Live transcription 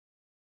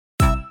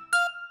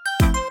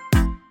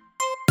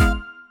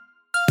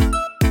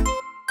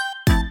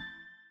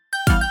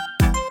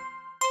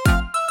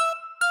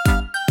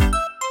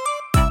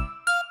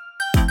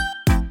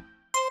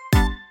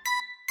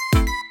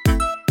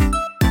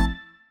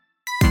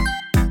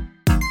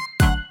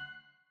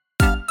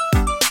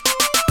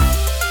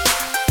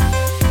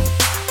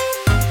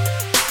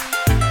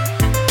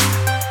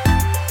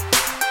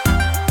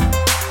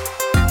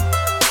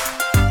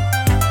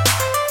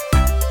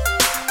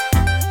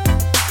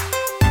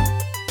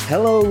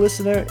Hello,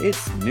 listener.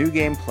 It's New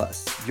Game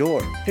Plus,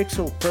 your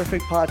pixel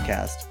perfect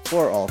podcast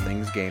for all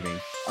things gaming.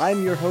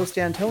 I'm your host,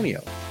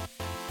 Antonio,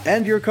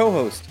 and your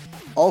co-host,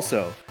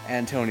 also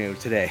Antonio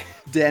today.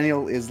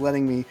 Daniel is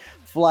letting me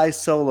fly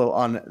solo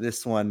on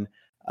this one,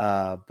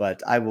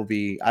 but I will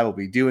be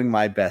doing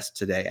my best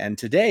today. And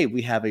today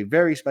we have a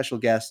very special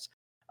guest.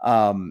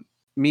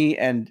 Me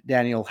and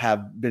Daniel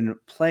have been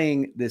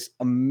playing this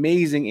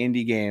amazing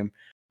indie game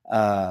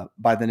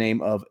by the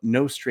name of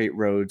No Straight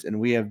Roads, and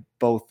we have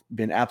both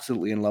been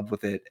absolutely in love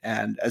with it.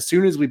 And as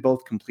soon as we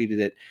both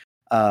completed it,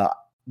 I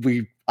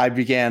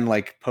began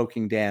like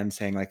poking Dan,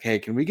 saying like, "Hey,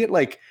 can we get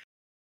like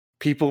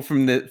people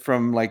from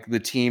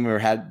the team or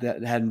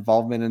had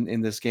involvement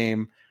in this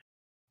game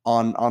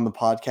on the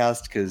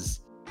podcast?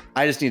 Because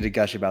I just need to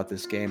gush about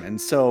this game." And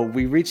so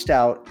we reached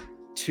out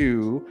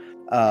to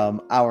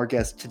our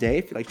guest today.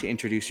 If you'd like to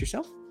introduce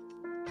yourself.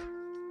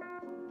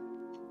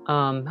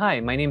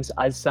 Hi, my name is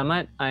Az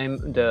Samad.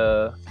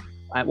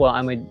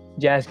 I'm a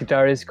jazz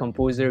guitarist,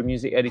 composer,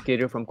 music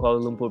educator from Kuala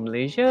Lumpur,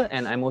 Malaysia,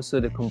 and I'm also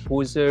the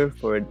composer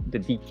for the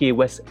DK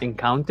West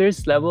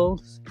Encounters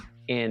levels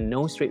in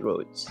No Straight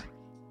Roads.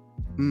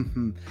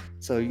 Mm-hmm.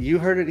 So you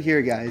heard it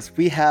here, guys.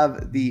 We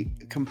have the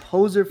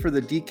composer for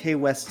the DK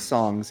West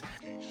songs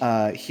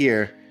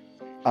here.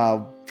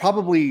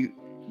 Probably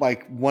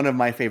like one of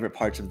my favorite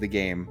parts of the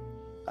game.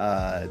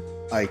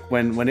 Like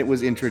when it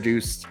was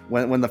introduced,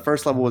 when the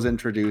first level was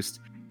introduced,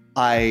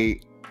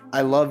 I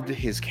loved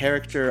his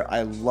character.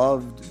 I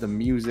loved the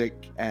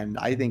music, and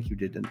I think you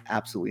did an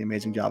absolutely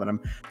amazing job. And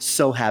I'm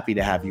so happy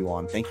to have you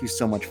on. Thank you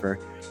so much for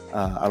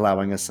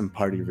allowing us some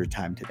part of your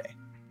time today.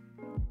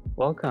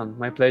 Welcome,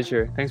 my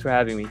pleasure. Thanks for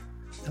having me.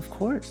 Of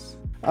course.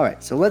 All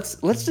right, so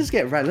let's just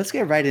get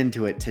right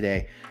into it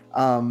today.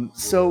 With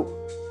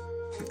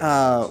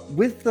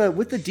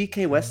the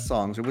DK West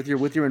songs, or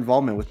with your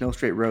involvement with No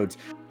Straight Roads,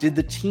 did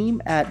the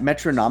team at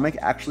Metronomic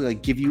actually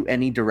like give you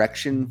any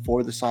direction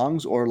for the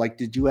songs, or like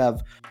did you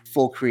have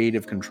full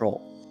creative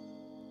control?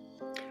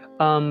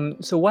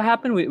 So what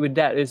happened with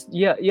that is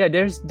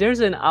there's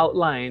an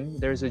outline,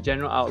 there's a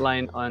general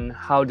outline on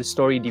how the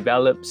story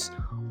develops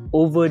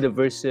over the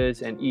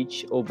verses and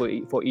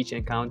for each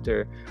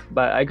encounter.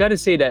 But I gotta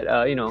say that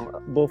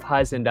both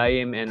Haz and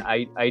Daim and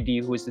ID,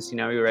 who is the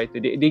scenario writer,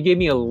 they gave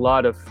me a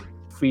lot of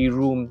free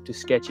room to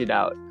sketch it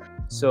out.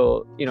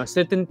 So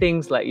certain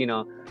things like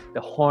the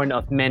Horn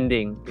of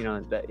Mending,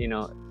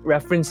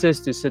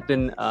 references to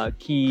certain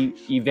key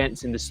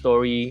events in the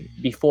story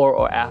before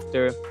or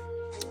after,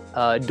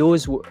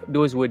 those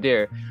were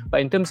there. But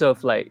in terms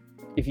of like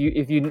if you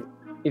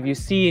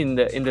see in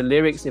the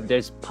lyrics, if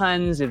there's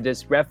puns, if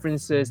there's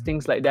references,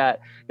 things like that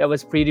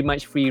was pretty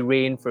much free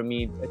reign for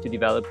me to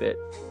develop it.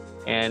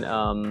 And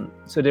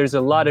so there's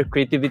a lot of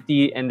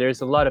creativity and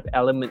there's a lot of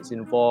elements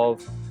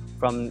involved,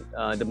 from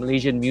the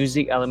Malaysian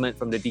music element,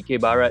 from the DK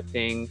Barat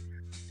thing,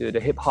 to the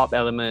hip hop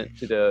element,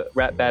 to the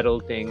rap battle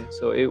thing.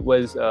 So it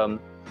was I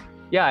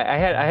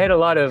had a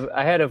lot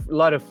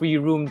of free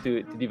room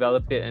to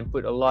develop it and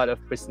put a lot of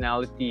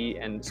personality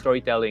and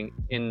storytelling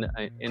in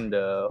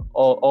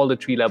all the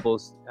three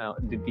levels,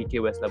 the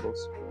DK West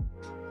levels.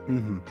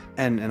 Mm-hmm.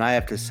 And I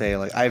have to say,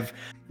 like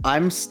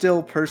I'm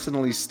still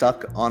personally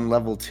stuck on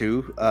level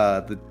 2.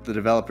 The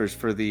developers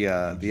for the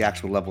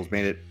actual levels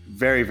made it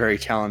very, very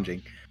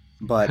challenging.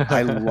 But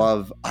I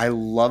love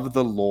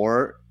the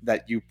lore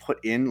that you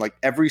put in. Like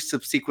every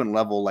subsequent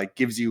level like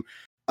gives you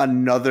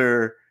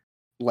another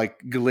like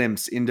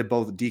glimpse into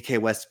both DK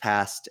West's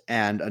past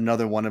and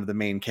another one of the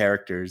main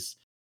characters,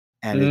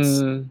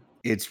 and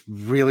it's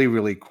really,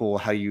 really cool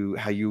how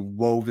you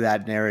wove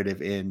that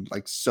narrative in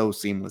like so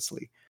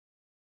seamlessly.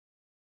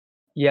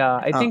 Yeah,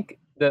 I think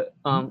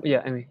I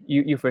mean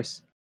you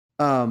first.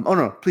 Oh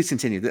no, please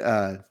continue.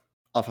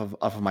 Off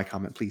of my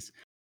comment, please.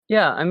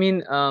 Yeah, I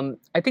mean,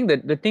 I think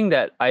that the thing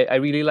that I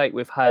really like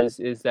with Haz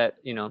is that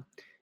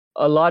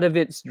a lot of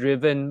it's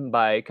driven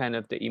by kind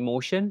of the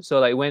emotion. So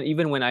like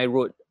when I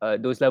wrote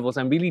those levels,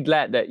 I'm really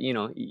glad that you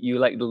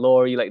like the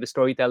lore, you like the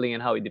storytelling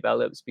and how it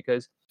develops,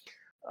 because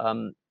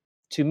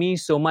to me,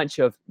 so much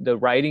of the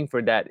writing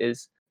for that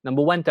is,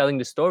 number one, telling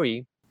the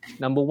story,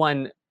 number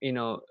one,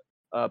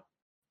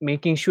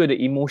 making sure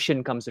the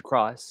emotion comes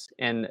across.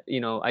 And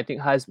I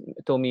think Haz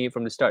told me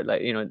from the start,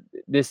 like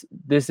this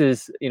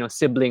is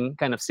sibling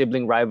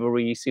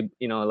rivalry,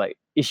 like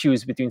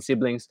issues between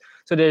siblings.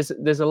 So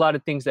there's a lot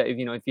of things that if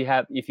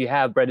you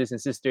have brothers and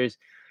sisters,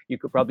 you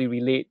could probably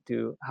relate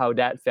to how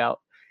that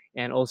felt.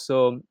 And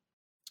also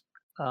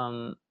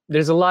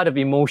there's a lot of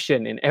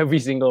emotion in every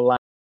single line,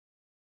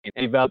 and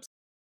it develops,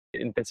 it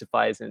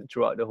intensifies and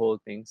throughout the whole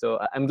thing. So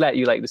I'm glad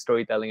you like the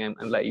storytelling.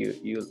 I'm glad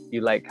you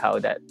like how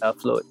that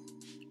flowed.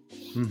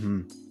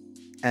 Mm-hmm.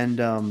 And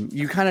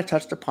you kind of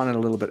touched upon it a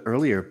little bit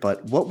earlier,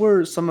 but what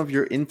were some of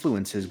your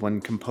influences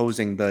when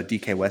composing the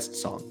DK West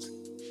songs?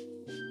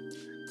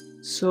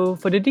 So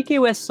for the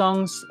DK West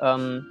songs, for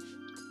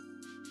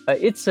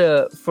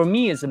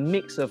me it's a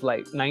mix of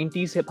like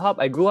 90s hip hop.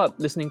 I grew up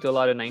listening to a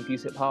lot of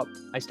 90s hip hop.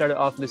 I started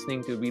off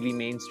listening to really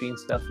mainstream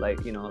stuff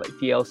like like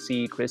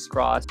TLC, Criss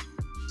Cross.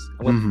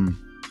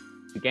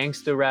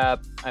 gangster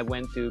rap. I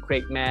went to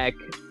Craig Mack.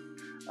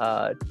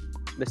 Uh,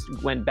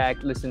 went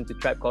back, listened to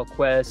Tribe Called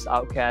Quest,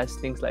 Outkast,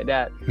 things like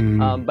that.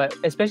 But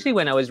especially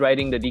when I was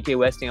writing the DK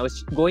West thing, I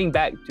was going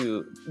back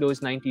to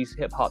those 90s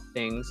hip hop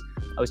things.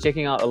 I was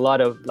checking out a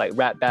lot of like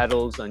rap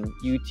battles on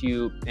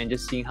YouTube and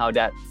just seeing how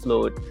that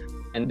flowed.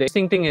 And the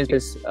interesting thing is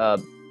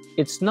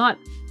it's not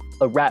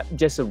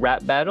just a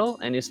rap battle,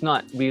 and it's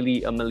not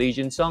really a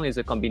Malaysian song. It's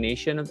a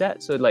combination of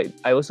that. So like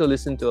I also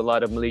listen to a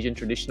lot of Malaysian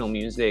traditional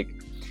music.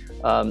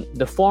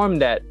 The form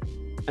that,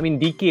 I mean,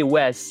 DK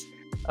West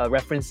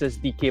references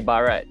DK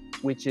Barat,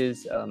 which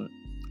is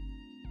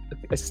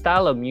a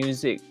style of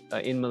music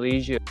in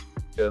Malaysia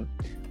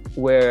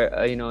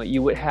where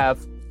you would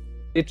have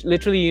it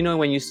literally,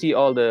 when you see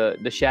all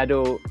the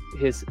shadow,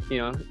 his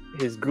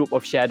group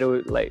of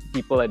shadow like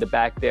people at the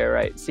back there,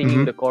 right,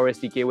 singing the chorus,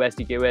 DK West,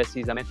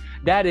 he's a man.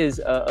 That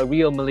is a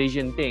real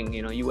Malaysian thing.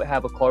 You would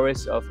have a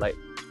chorus of like,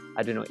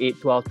 I don't know,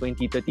 8, 12,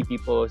 20, 30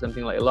 people or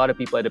something, like a lot of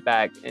people at the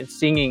back and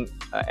singing,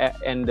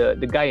 and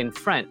the guy in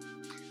front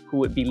who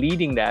would be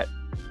leading that,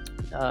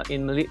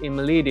 in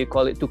Malay they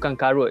call it tukang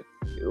karut,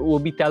 will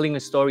be telling a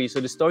story. So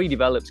the story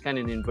develops kind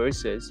of in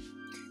verses,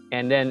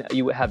 and then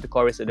you would have the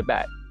chorus at the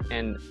back,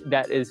 and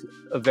that is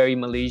a very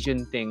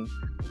Malaysian thing.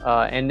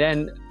 And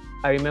then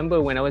I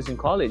remember when I was in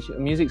college,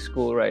 music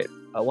school, right,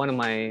 one of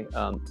my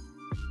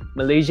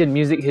Malaysian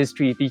music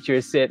history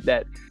teachers said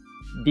that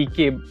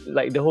DK,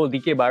 like the whole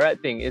DK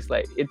Barat thing, is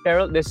like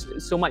there's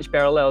so much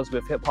parallels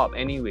with hip hop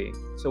anyway.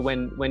 So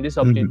when this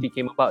opportunity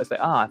came about, it's like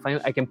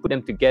finally I can put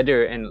them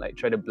together and like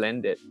try to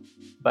blend it.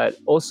 But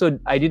also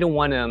I didn't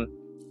want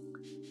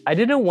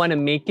to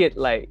make it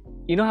like,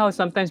 how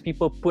sometimes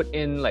people put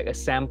in like a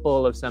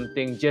sample of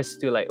something just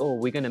to like,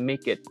 we're gonna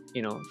make it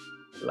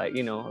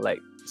like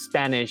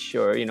Spanish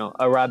or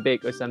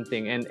Arabic or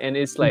something, and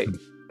it's like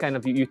kind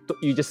of you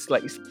just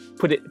like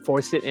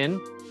force it in.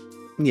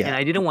 Yeah. And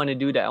I didn't want to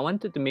do that. I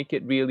wanted to make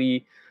it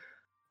really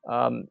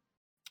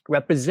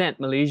represent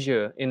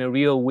Malaysia in a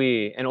real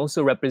way, and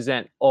also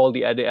represent all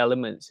the other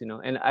elements,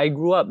 And I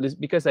grew up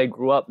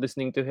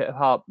listening to hip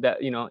hop.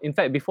 That in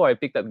fact, before I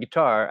picked up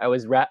guitar, I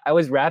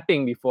was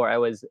rapping before I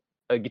was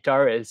a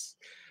guitarist.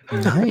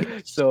 Nice.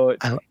 So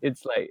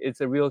it's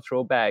a real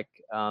throwback.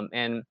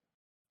 And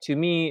to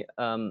me,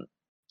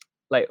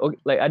 like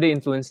other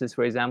influences,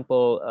 for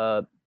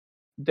example,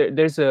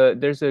 there's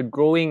a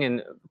growing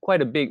and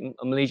quite a big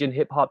Malaysian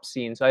hip hop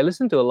scene. So I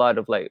listen to a lot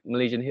of like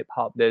Malaysian hip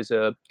hop. There's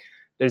a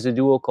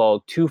duo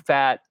called Too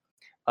Fat.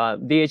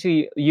 They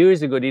actually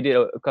years ago they did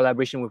a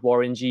collaboration with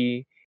Warren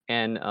G,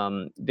 and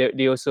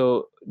they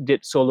also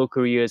did solo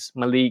careers,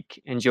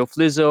 Malik and Joe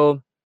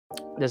Flizzo.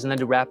 There's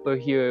another rapper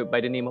here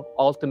by the name of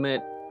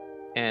Ultimate,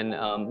 and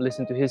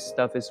listen to his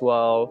stuff as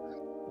well.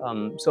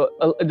 So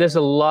there's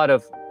a lot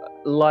of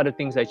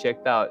things I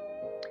checked out.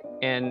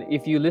 And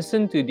if you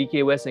listen to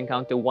DK West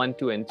Encounter 1,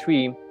 2, and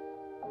 3,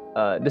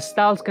 the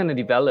styles kind of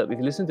develop. If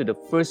you listen to the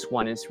first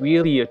one, it's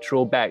really a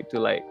throwback to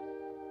like,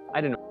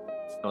 I don't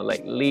know,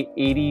 like late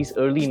 80s,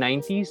 early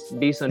 90s,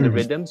 based on the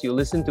rhythms. You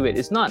listen to it,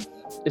 it's not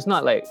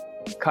like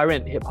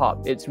current hip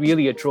hop. It's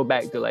really a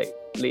throwback to like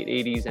late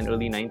 80s and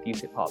early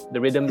 90s hip hop.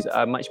 The rhythms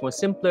are much more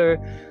simpler.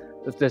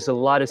 There's a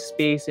lot of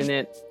space in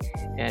it.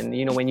 And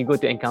when you go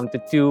to Encounter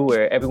 2,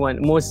 where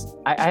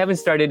I haven't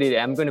started it,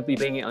 I'm going to be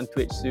playing it on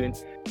Twitch soon.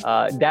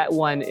 That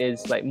one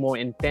is like more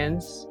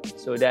intense.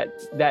 So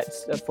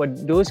that's for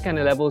those kind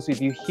of levels. If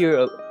you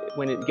hear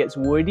when it gets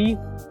wordy,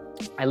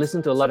 I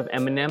listened to a lot of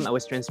Eminem. I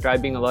was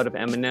transcribing a lot of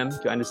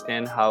Eminem to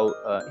understand how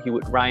he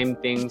would rhyme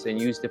things and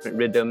use different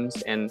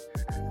rhythms. And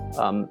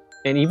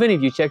even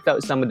if you checked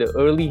out some of the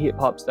early hip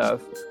hop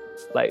stuff,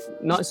 like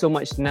not so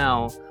much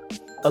now,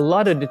 a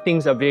lot of the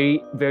things are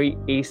very, very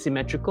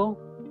asymmetrical,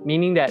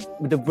 meaning that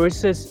the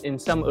verses in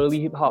some early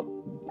hip hop,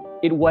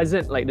 it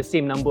wasn't like the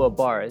same number of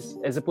bars,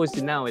 as opposed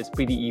to now it's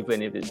pretty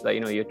even. If it's like,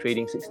 you're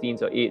trading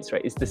 16s or 8s,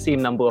 right? It's the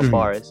same number of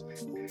bars.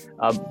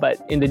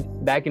 But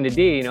back in the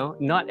day,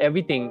 not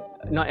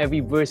every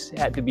verse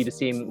had to be the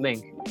same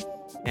length.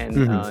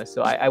 And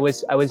so I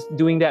was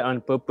doing that on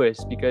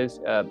purpose, because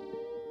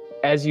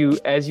as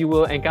you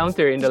will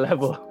encounter in the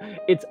level,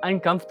 it's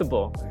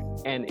uncomfortable.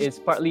 And it's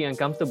partly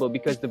uncomfortable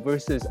because the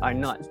verses are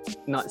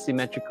not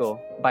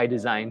symmetrical by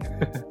design.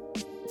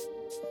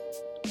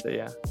 So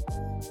yeah.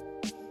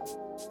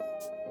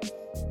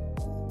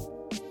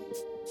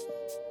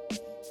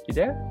 You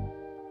there?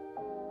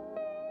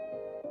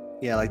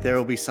 Yeah, like there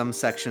will be some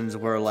sections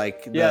where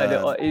like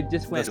it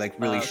just went like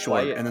really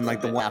short, and then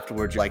like the one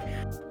afterwards, you're like,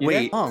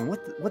 wait,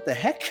 what the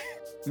heck?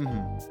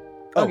 Oh,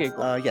 okay,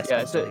 cool. Yes.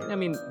 Yeah, so I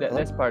mean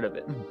that's part of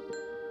it.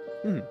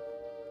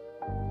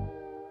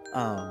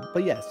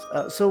 But yes.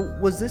 So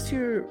was this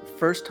your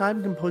first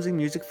time composing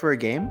music for a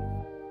game?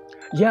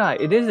 Yeah,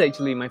 it is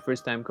actually my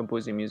first time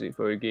composing music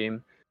for a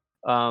game.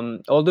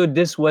 Although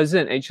this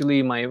wasn't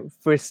actually my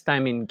first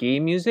time in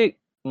game music.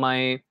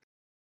 When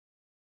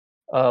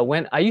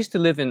I used to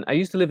live in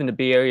the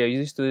Bay Area, I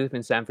used to live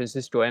in San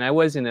Francisco, and I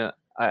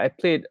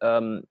played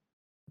a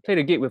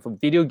gig with a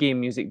video game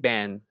music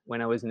band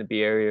when I was in the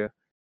Bay Area.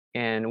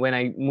 And when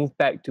I moved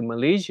back to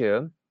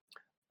Malaysia,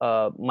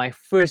 my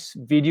first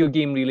video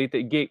game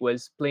related gig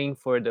was playing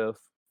for the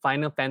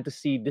Final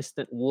Fantasy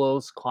Distant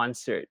Worlds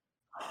concert.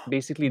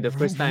 Basically, the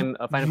first time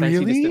Final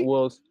Fantasy Distant Really?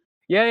 Worlds.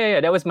 Yeah.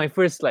 That was my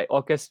first like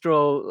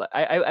orchestral.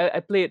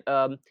 I played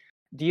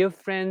Dear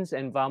Friends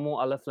and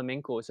Vamo a la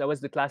Flamenco. So I was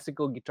the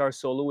classical guitar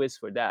soloist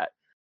for that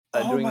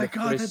Oh during my the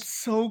god, that's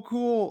first. so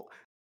cool.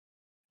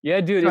 Yeah,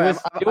 dude, Sorry, it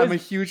I'm was a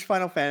huge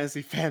Final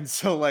Fantasy fan,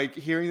 so like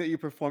hearing that you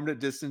performed at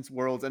Distance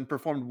Worlds and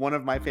performed one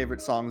of my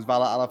favorite songs,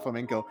 Vala a la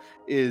Flamenco,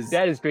 is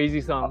that is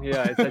crazy song.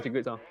 Yeah, it's such a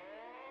good song.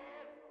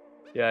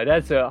 Yeah,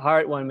 that's a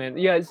hard one, man.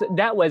 Yeah, so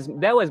that was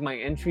my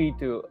entry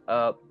to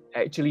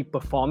actually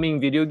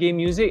performing video game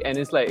music, and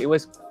it's like it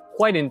was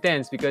quite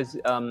intense because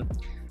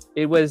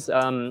it was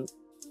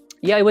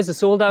it was a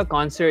sold out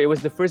concert. It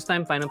was the first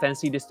time Final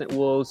Fantasy Distant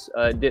Worlds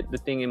did the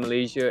thing in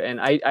Malaysia, and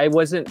I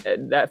wasn't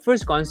at that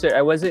first concert.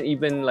 I wasn't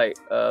even like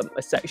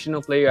a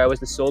sectional player. I was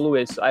the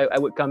soloist. So I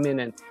would come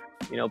in and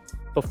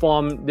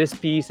perform this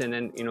piece, and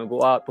then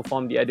go out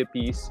perform the other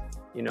piece.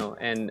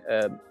 And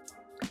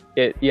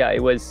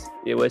it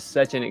was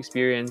such an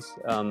experience.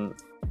 So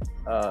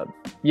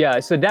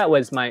that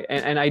was my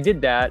and I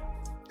did that.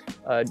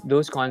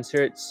 Those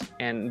concerts,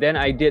 and then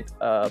I did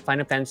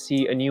Final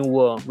Fantasy A New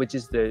World, which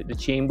is the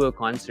chamber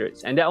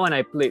concerts, and that one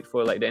I played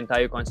for like the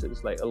entire concert.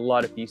 It's like a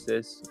lot of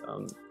pieces,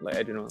 like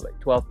I don't know, like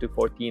 12 to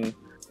 14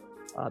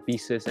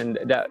 pieces, and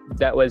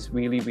that was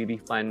really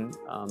fun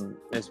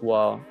as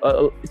well.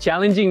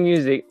 Challenging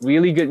music,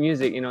 really good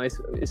music.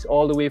 It's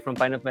all the way from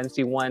Final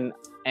Fantasy 1,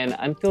 and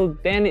until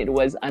then it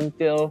was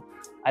until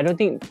I don't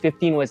think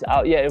 15 was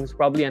out yet. It was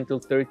probably until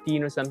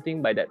 13 or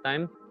something by that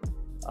time.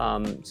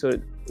 So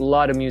a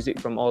lot of music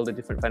from all the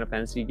different Final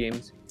Fantasy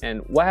games.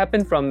 And what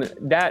happened from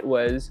that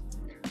was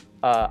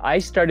I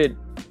started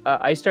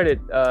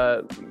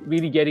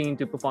really getting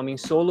into performing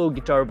solo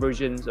guitar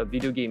versions of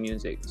video game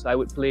music. So I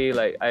would play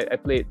like I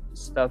played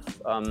stuff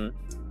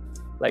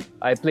like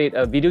I played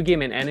video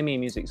game and anime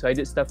music. So I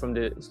did stuff from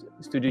the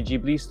Studio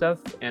Ghibli stuff,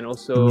 and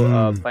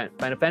also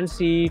Final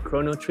Fantasy,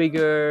 Chrono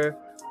Trigger.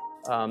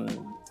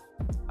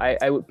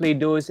 I would play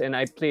those, and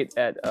I played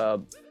at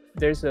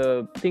there's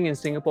a thing in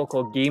Singapore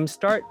called Game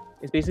Start.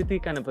 It's basically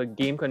kind of a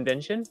game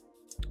convention.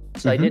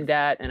 So I did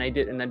that, and I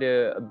did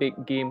another big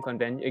game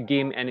convention,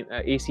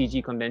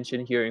 ACG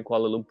convention here in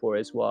Kuala Lumpur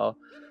as well.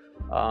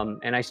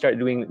 And I started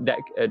doing that.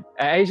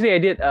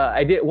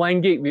 I did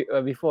one gig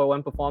before,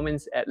 one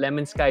performance at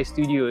Lemon Sky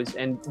Studios,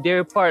 and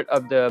they're part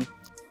of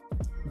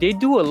they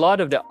do a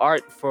lot of the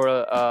art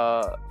for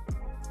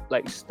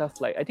like stuff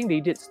like, I think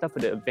they did stuff for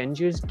the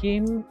Avengers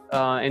game,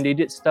 and they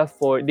did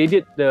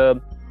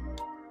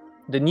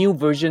the new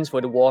versions for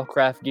the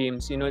Warcraft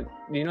games. You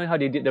know how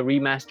they did the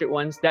remastered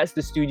ones? That's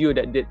the studio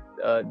that did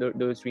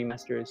those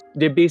remasters.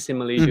 They're based in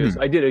Malaysia.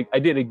 So I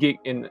did a gig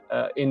in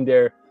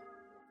their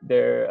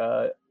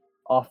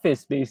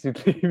office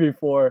basically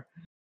before.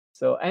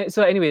 So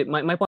anyway,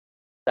 my point,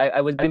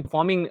 I was been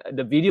performing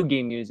the video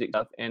game music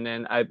stuff, and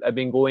then I've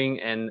been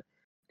going and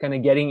kind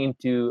of getting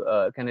into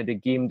kind of the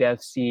game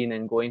dev scene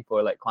and going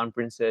for like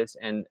conferences.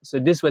 And so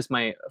this was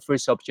my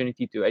first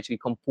opportunity to actually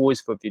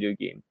compose for video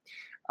game.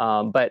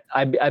 But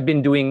I've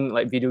been doing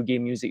like video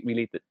game music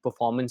related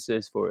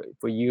performances for a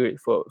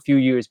few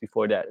years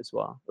before that as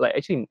well. Like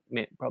actually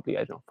probably,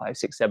 I don't know, 5,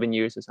 6, 7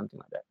 years or something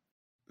like that.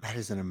 That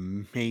is an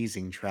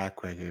amazing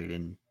track record,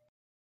 and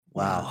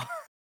wow,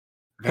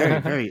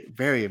 very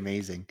very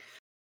amazing.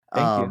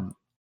 Thank you.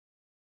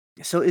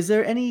 So is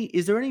there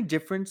any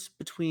difference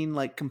between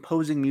like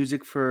composing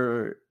music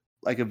for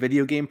like a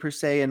video game per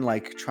se, and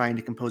like trying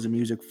to compose a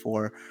music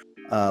for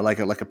like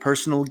a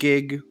personal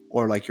gig,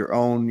 or like your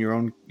own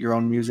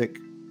music?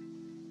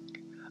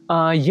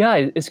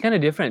 Yeah, it's kind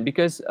of different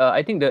because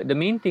I think the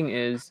main thing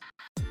is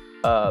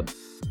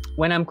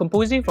when I'm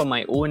composing for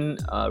my own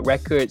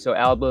records or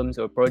albums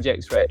or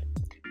projects, right?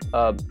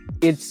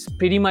 It's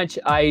pretty much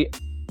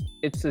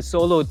it's a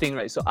solo thing,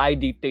 right? So I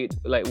dictate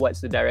like what's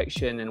the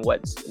direction and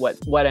what's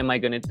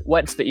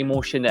the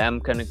emotion that I'm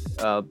gonna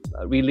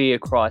relay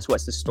across,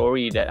 what's the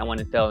story that I want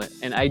to tell.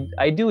 And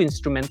I do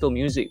instrumental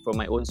music for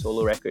my own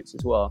solo records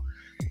as well.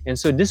 And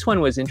so this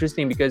one was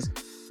interesting because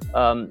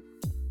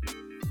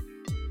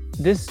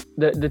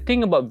the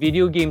thing about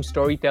video game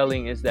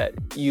storytelling is that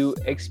you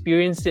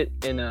experience it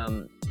in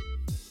a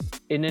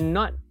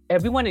not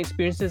everyone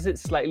experiences it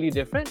slightly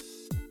different,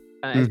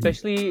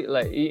 especially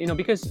like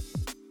because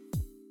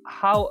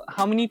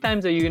how many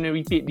times are you going to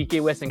repeat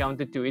DK West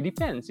Encounter 2? It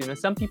depends.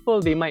 Some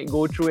people, they might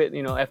go through it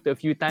after a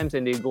few times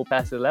and they go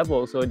past the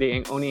level, so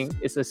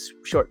it's a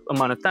short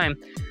amount of time.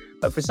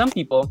 But for some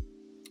people,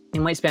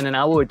 you might spend an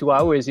hour or 2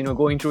 hours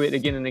going through it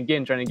again and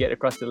again trying to get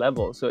across the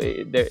level. So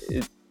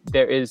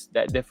there is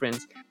that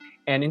difference.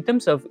 And in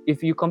terms of,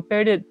 if you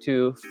compared it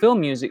to film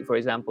music, for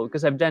example,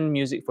 because I've done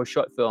music for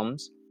short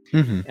films,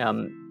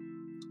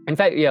 in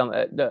fact,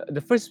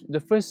 the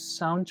first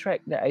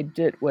soundtrack that I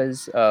did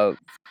was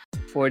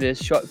for this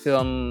short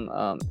film,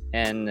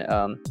 and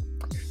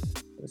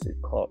what's it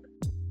called?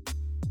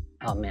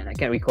 Oh man, I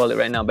can't recall it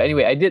right now. But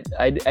anyway, I did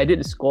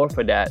the score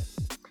for that,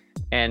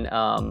 and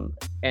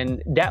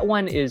and that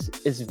one is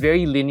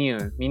very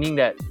linear, meaning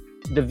that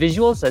the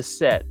visuals are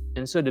set,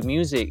 and so the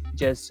music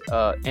just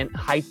and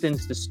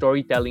heightens the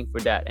storytelling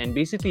for that. And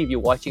basically, if you're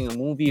watching a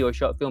movie or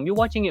short film, you're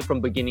watching it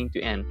from beginning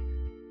to end.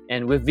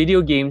 And with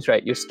video games,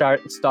 right, you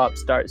start, stop,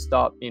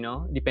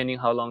 depending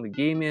how long the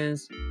game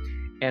is.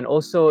 And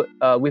also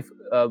with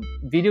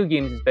video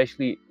games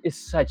especially, it's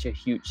such a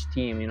huge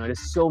team.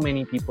 There's so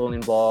many people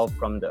involved,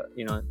 from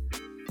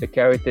the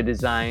character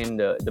design,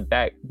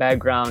 the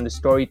background, the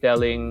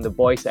storytelling, the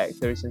voice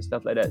actors and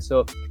stuff like that.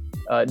 So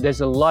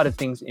there's a lot of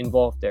things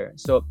involved there.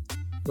 So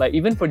like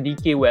even for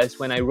DK West,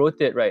 when I wrote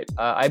it, right,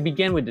 I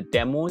began with the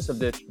demos of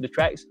the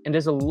tracks, and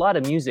there's a lot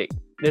of music.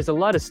 There's a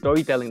lot of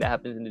storytelling that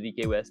happens in the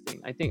DK West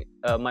thing. I think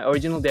my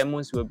original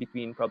demos were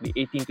between probably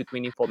 18 to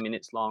 24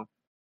 minutes long.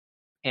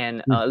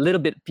 And a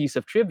little bit piece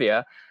of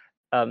trivia,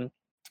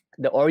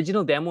 the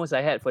original demos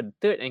I had for the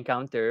third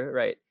encounter,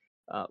 right?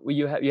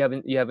 You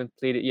haven't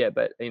played it yet,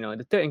 but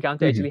the third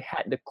encounter actually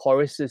had the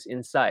choruses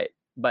inside,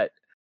 but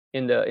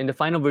in the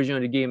final version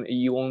of the game,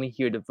 you only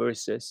hear the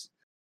verses.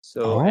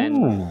 So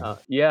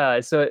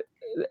so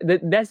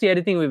that's the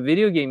other thing with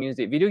video game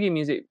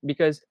music,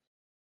 because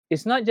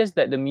it's not just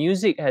that the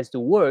music has to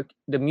work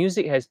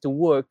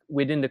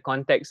within the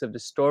context of the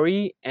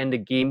story and the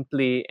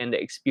gameplay and the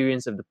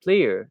experience of the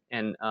player.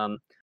 And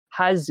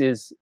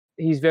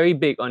he's very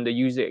big on the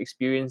user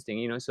experience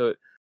thing, so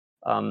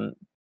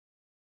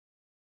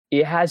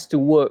it has to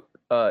work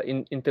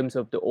in terms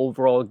of the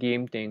overall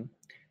game thing.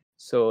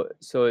 So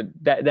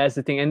that's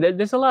the thing. And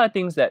there's a lot of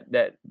things that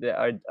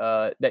are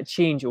that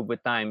change over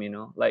time,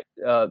 like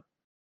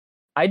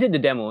I did the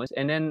demos,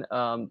 and then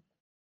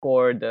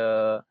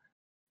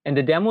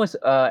the demos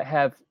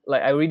have,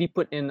 like, I already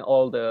put in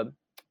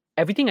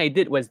everything I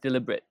did was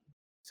deliberate.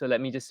 So let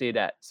me just say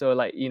that. So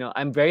like,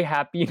 I'm very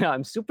happy now.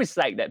 I'm super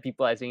psyched that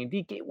people are saying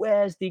DK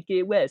West,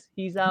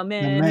 he's our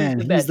man, he's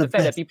the best. The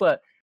fact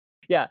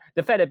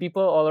that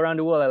people all around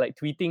the world are like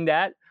tweeting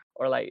that,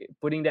 or like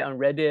putting that on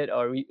Reddit,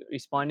 or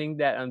responding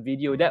that on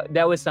video,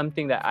 that was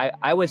something that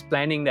I was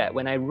planning. That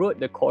when I wrote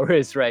the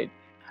chorus, right,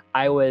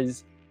 I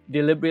was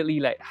deliberately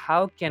like,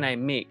 how can I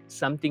make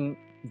something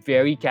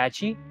very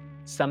catchy,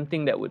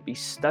 something that would be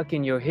stuck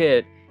in your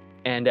head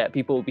and that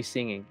people will be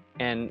singing.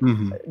 And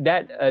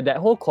that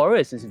whole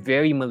chorus is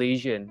very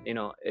Malaysian.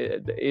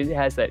 It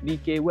has that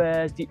DK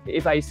West.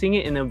 If I sing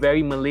it in a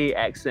very Malay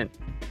accent,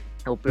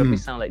 it will probably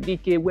sound like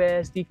DK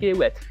West,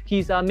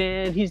 he's our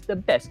man, he's the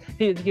best.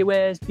 DK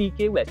West,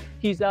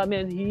 he's our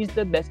man, he's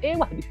the best.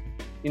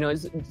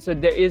 So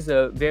there is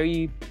a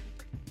very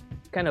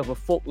kind of a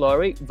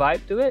folkloric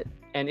vibe to it,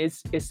 and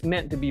it's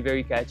meant to be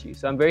very catchy.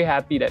 So I'm very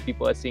happy that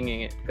people are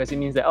singing it, because it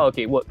means that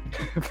work.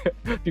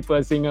 People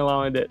are singing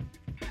along with it.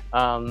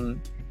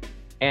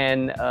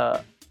 And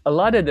a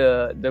lot of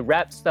the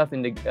rap stuff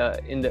in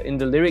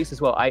the lyrics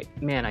as well. I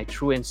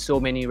threw in so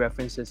many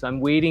references. So I'm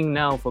waiting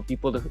now for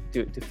people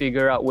to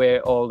figure out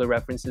where all the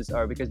references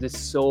are, because there's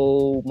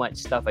so much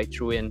stuff I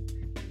threw in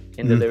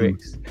the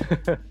lyrics.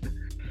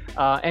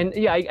 And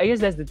yeah, I guess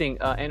that's the thing.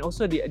 And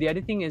also the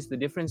other thing is the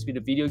difference with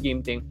the video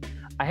game thing.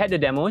 I had the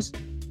demos,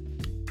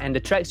 and the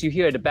tracks you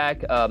hear at the back,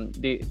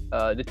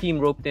 the team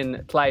roped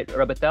in Clyde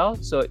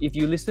Rabatel. So if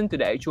you listen to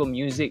the actual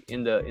music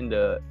in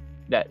the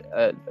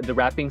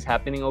rapping's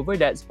happening over,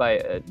 that's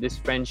by this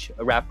French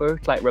rapper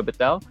Clyde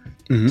Rabatel.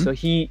 So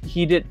he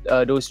did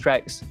those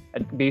tracks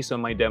based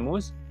on my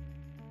demos.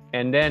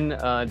 And then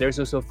there's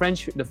also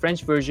the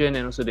French version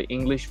and also the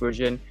English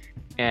version.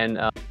 And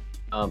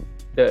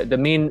the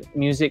main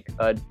music,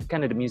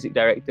 kind of the music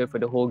director for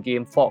the whole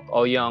game, Falk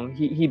Ouyang,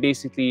 he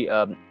basically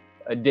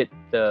did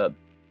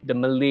the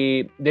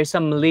Malay. There's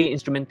some Malay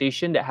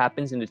instrumentation that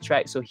happens in the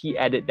track, so he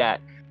added that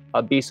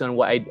based on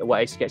what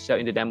I sketched out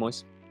in the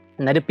demos.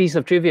 Another piece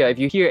of trivia: if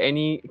you hear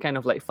any kind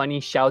of like funny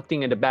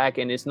shouting at the back,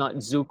 and it's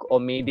not Zook or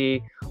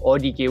Mayday or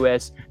DK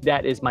West,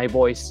 that is my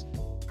voice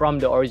from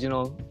the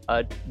original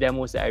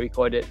demos that I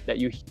recorded that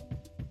you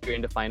hear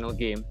in the final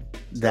game.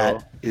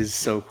 That is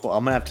so cool.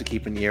 I'm gonna have to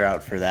keep an ear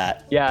out for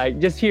that. Yeah,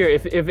 just hear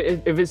if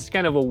it's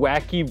kind of a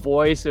wacky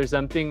voice or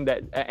something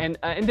that, and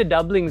the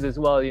doublings as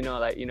well.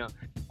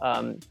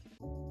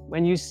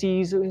 When you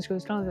see Zook in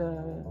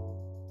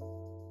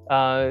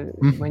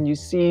when you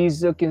see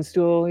Zook in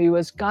school, he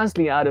was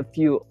constantly out of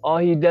fuel. All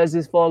he does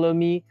is follow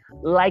me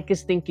like a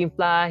stinking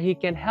fly. He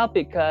can't help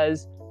it,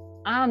 cause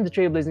I'm the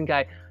trailblazing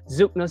guy.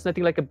 Zook knows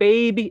nothing like a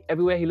baby.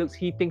 Everywhere he looks,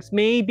 he thinks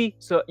maybe.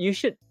 So you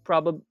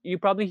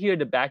probably hear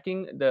the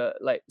backing,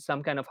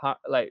 some kind of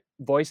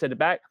voice at the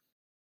back.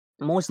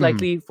 Most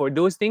likely for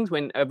those things,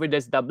 whenever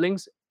there's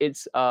doublings,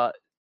 it's a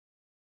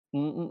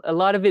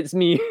lot of it's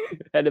me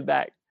at the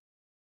back.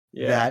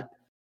 Yeah,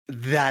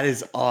 that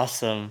is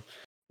awesome.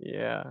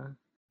 Yeah.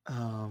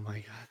 Oh my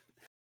god.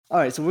 All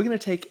right, so we're gonna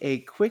take a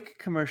quick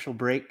commercial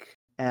break.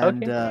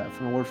 And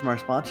from a word from our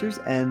sponsors,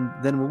 and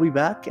then we'll be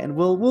back, and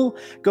we'll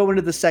go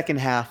into the second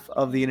half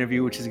of the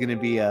interview, which is going to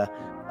be a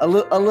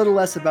little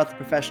less about the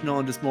professional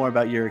and just more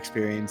about your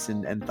experience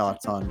and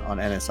thoughts on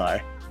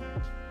NSR.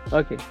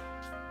 Okay.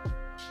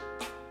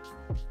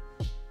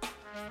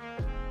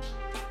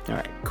 All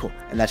right, cool.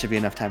 And that should be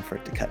enough time for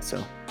it to cut.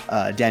 So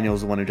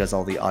Daniel's the one who does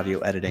all the audio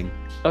editing.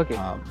 Okay.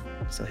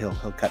 So he'll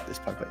cut this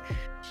part. But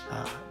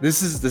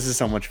this is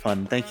so much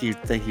fun. Thank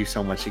you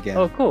so much again.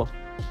 Oh, cool.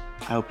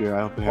 I hope you're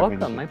having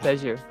Welcome. My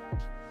pleasure.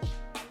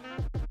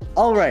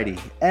 Alrighty,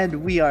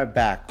 and we are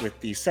back with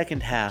the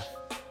second half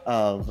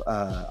of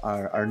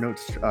our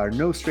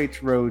No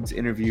Straight Roads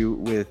interview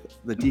with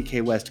the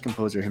DK West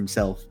composer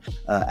himself,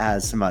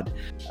 Az Samad.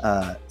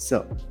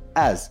 So,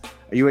 Az,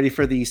 are you ready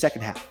for the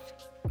second half?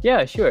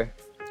 Yeah, sure.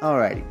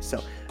 Alrighty.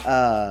 So,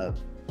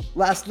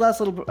 last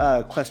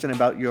little question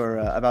about your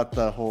about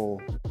the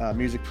whole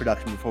music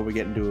production before we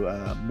get into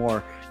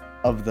more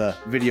of the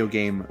video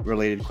game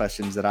related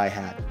questions that I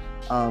had.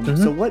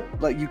 So what,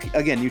 like,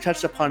 you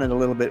touched upon it a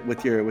little bit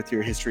with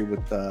your history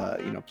with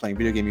playing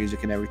video game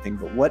music and everything,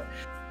 but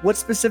what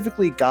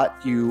specifically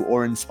got you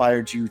or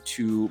inspired you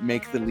to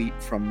make the leap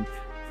from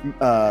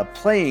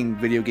playing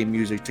video game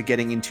music to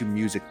getting into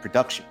music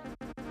production?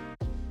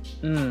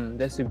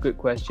 That's a good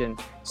question.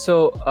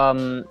 So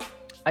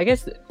I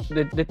guess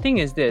the thing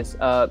is this,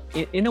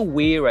 in a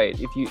way, right,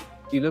 if you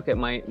look at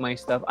my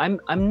stuff,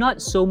 I'm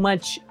not so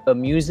much a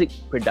music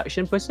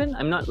production person.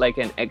 I'm not like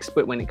an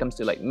expert when it comes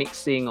to like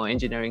mixing or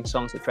engineering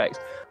songs or tracks.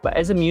 But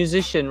as a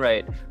musician,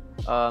 right,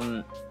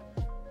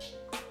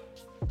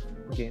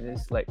 okay,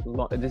 this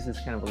is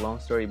kind of a long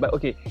story. But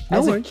okay,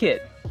 as a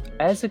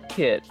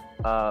kid,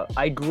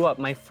 I grew up.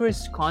 My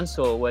first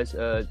console was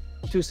a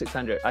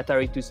 2600,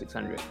 Atari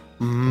 2600.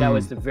 That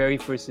was the very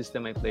first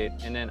system I played,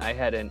 and then I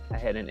had an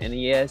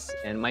NES.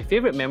 And my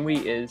favorite memory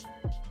is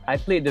I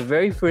played the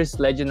very first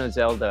Legend of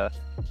Zelda,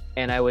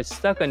 and I was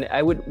stuck on it.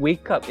 I would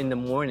wake up in the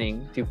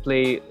morning to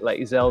play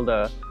like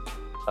Zelda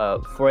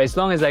for as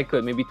long as I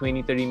could, maybe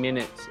 20-30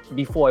 minutes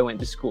before I went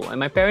to school. And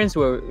my parents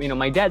were,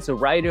 my dad's a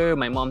writer,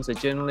 my mom's a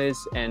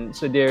journalist, and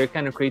so they're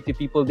kind of creative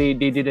people. They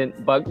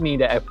didn't bug me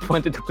that I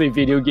wanted to play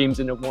video games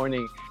in the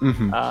morning.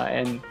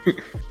 And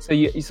so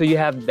you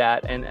have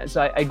that. And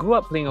so I grew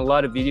up playing a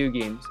lot of video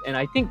games. And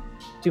I think,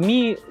 to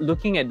me,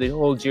 looking at the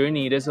whole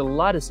journey, there's a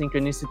lot of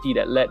synchronicity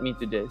that led me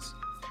to this.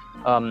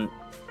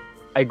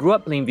 I grew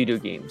up playing video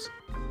games,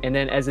 and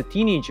then as a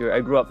teenager,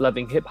 I grew up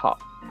loving hip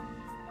hop.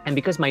 And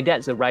because my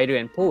dad's a writer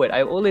and poet,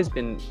 I've always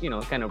been,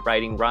 kind of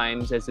writing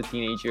rhymes as a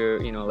teenager,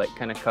 like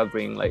kind of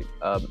covering like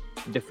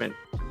different,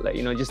 like,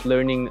 just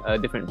learning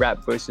different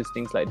rap verses,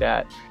 things like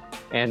that.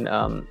 And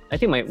I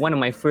think one of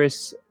my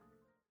first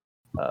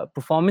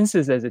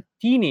performances as a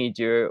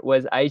teenager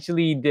was I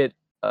actually did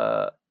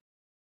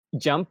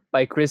Jump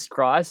by Criss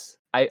Cross.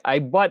 I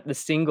bought the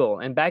single,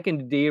 and back in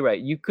the day,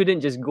 right, you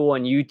couldn't just go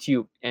on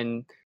YouTube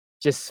and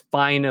just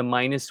find a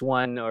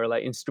 -1 or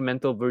like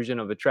instrumental version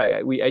of a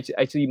track.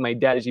 My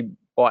dad actually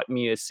bought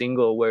me a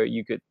single where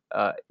you could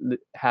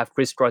have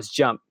Criss Cross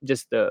Jump,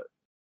 just the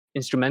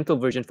instrumental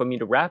version for me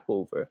to rap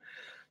over.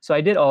 So I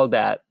did all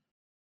that,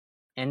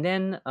 and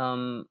then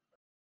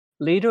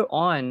later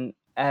on,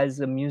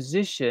 as a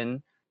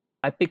musician,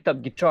 I picked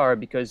up guitar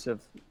because of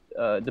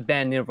the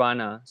band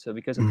Nirvana. So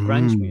because of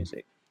grunge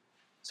music.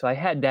 So I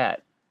had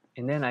that,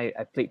 and then I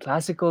played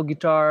classical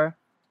guitar.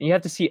 And you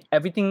have to see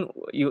everything.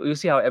 You'll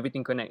see how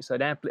everything connects. So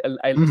then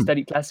I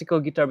studied classical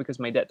guitar because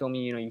my dad told me,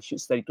 you should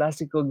study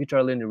classical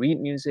guitar, learn to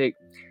read music.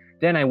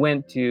 Then I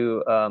went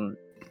to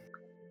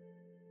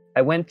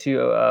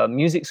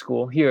music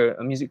school here,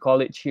 a music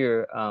college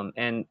here,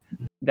 and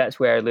that's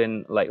where I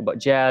learned like about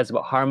jazz,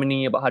 about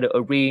harmony, about how to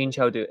arrange,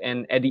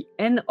 And at the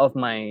end of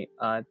my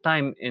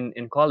time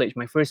in college,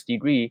 my first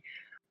degree,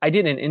 I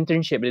did an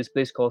internship at this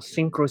place called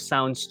Synchro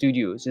Sound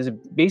Studios. It's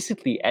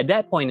basically, at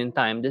that point in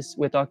time, this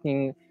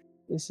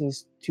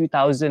is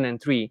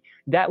 2003.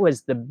 That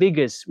was the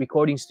biggest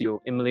recording studio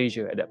in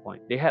Malaysia at that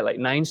point. They had like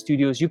 9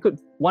 studios.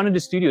 One of the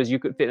studios, you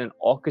could fit an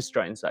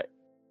orchestra inside.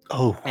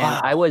 Oh,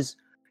 wow. And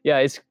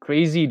it's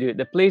crazy, dude.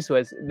 The place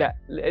was,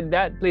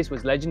 that place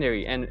was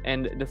legendary. And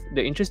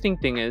the interesting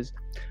thing is,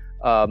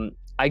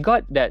 I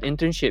got that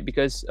internship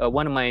because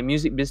one of my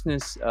music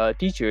business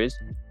teachers,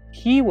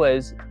 he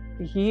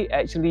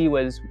actually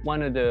was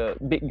one of the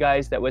big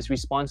guys that was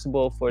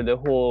responsible for the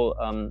whole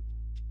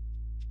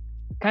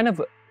kind of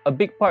a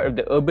big part of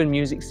the urban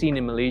music scene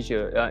in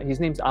Malaysia.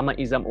 His name's Ahmad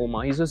Izam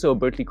Omar. He's also a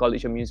Berklee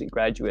College of Music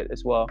graduate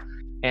as well.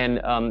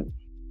 And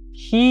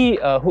he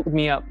hooked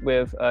me up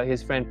with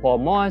his friend Paul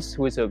Moss,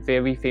 who is a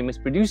very famous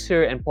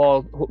producer. And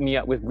Paul hooked me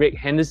up with Greg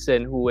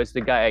Henderson, who was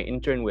the guy I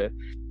interned with.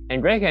 And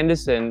Greg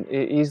Henderson,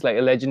 he's like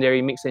a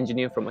legendary mix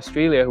engineer from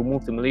Australia who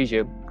moved to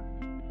Malaysia.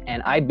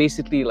 And I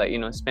basically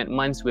spent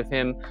months with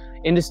him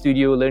in the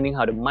studio learning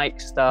how to mic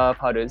stuff,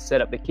 how to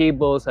set up the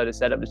cables, how to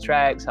set up the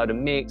tracks, how to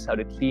mix, how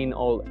to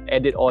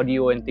edit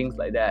audio and things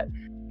like that.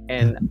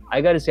 And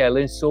I gotta say, I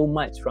learned so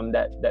much from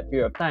that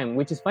period of time,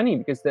 which is funny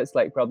because that's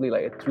like probably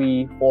like a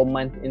 3-4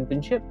 month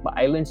internship. But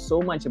I learned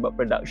so much about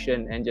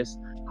production and just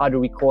how to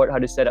record, how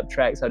to set up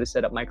tracks, how to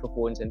set up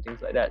microphones and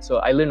things like that. So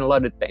I learned a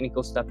lot of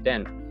technical stuff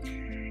then.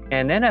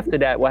 And then after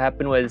that, what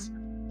happened was,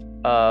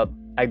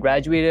 I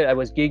graduated, I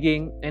was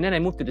gigging, and then I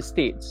moved to the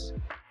States.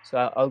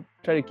 So I'll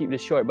try to keep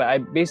this short. But I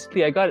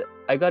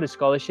got a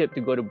scholarship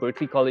to go to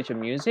Berklee College of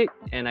Music,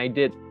 and I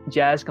did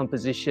jazz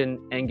composition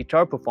and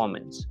guitar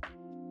performance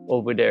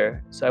over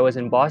there. So I was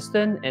in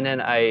Boston, and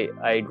then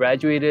I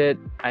graduated.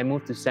 I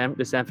moved to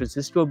the San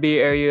Francisco Bay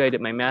Area. I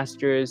did my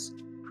master's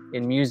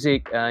in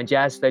music,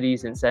 jazz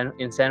studies in San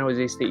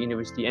Jose State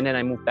University, and then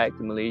I moved back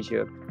to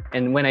Malaysia.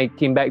 And when I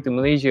came back to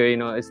Malaysia,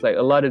 it's like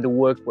a lot of the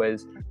work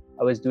was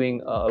I was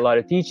doing a lot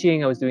of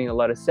teaching. I was doing a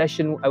lot of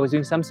I was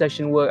doing some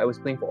session work. I was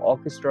playing for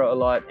orchestra a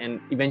lot, and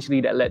eventually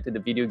that led to the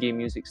video game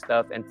music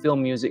stuff and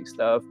film music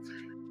stuff.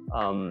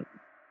 I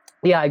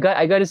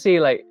got to say,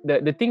 like,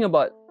 the thing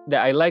about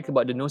that I liked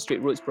about the No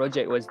Straight Roads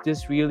project was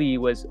this really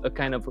was a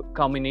kind of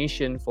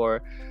culmination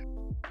for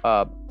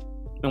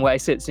and what I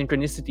said,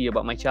 synchronicity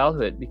about my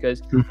childhood,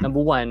 because number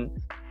one,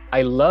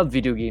 I love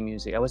video game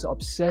music. I was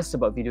obsessed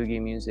about video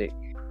game music,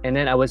 and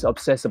then I was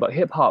obsessed about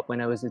hip hop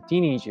when I was a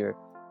teenager,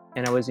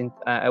 and I was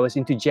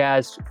into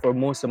jazz for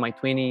most of my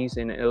 20s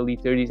and early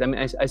 30s. I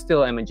mean, I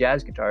still am a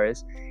jazz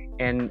guitarist,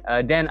 and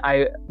then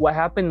what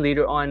happened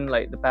later on,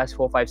 like the past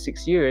 4, 5,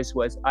 6 years,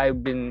 was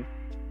I've been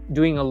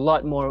doing a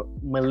lot more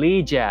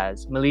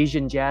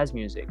Malaysian jazz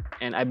music,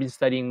 and I've been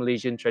studying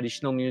Malaysian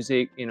traditional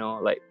music.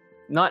 Like,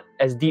 not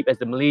as deep as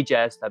the Malay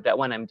jazz stuff. That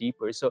one I'm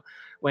deeper. So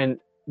when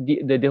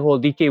the whole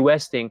DK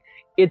West thing,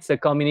 it's a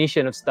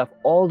combination of stuff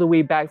all the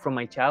way back from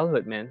my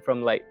childhood, man.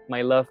 From like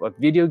my love of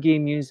video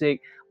game music,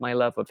 my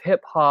love of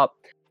hip hop,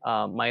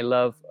 my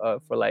love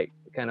for like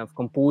kind of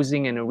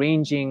composing and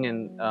arranging,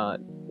 and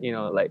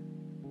like,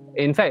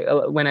 in fact,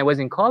 when I was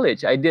in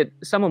college, I did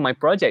some of my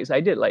projects.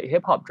 I did like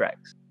hip hop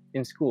tracks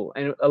in school,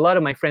 and a lot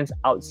of my friends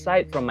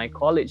outside from my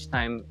college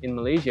time in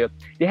Malaysia,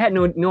 they had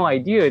no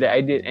idea that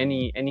I did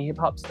any hip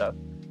hop stuff,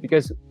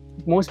 because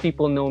most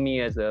people know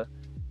me as a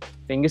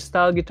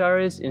fingerstyle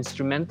guitarist,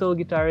 instrumental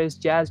guitarist,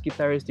 jazz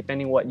guitarist,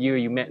 depending what year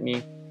you met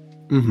me.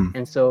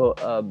 And so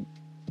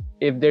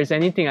if there's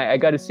anything, I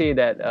got to say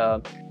that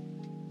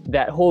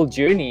that whole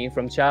journey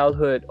from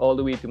childhood all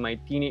the way to my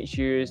teenage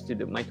years to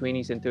my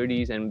 20s and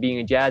 30s, and being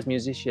a jazz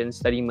musician,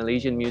 studying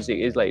Malaysian music,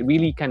 is like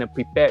really kind of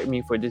prepared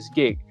me for this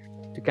gig,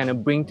 to kind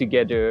of bring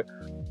together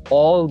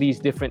all these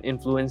different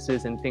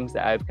influences and things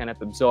that I've kind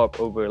of absorbed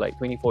over like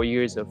 24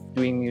 years of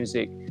doing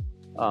music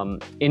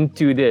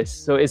into this.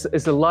 So it's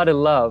a lot of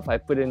love. I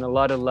put in a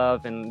lot of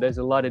love, and there's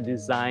a lot of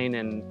design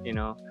and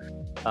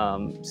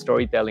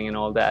storytelling and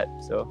all that.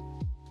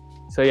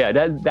 So yeah,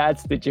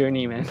 that's the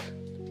journey, man.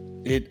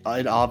 It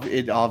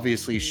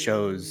obviously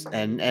shows,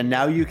 and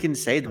now you can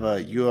say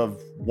that you have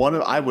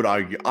I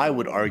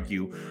would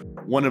argue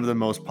one of the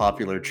most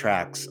popular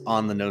tracks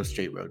on the No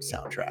Straight Roads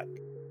soundtrack.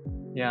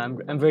 Yeah,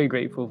 I'm very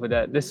grateful for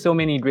that. There's so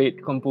many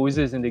great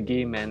composers in the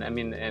game, man. I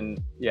mean,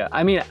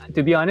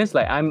 to be honest,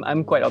 like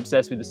I'm quite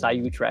obsessed with the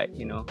Sayu track.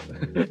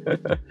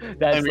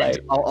 That's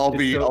like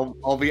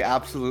I'll be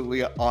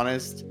absolutely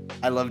honest.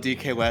 I love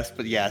DK West,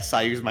 but yeah,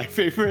 Sayu's my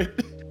favorite.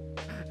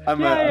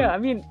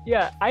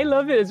 I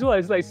love it as well.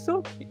 It's like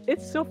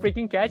it's so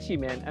freaking catchy,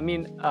 man. I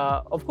mean,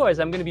 of course,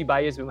 I'm gonna be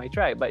biased with my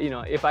track, but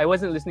if I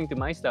wasn't listening to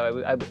my stuff,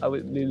 I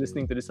would be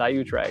listening to the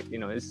Sayu track.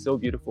 It's so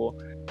beautiful,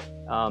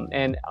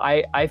 and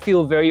I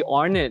feel very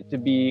honored to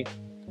be.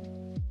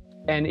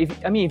 And if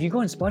you go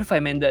on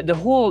Spotify, man, the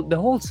whole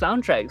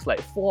soundtrack's like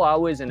 4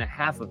 hours and a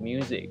half of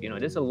music.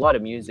 There's a lot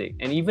of music,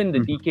 and even the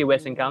DK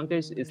West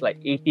encounters is like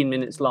 18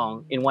 minutes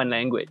long in one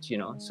language.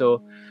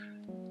 So.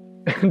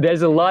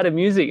 There's a lot of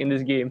music in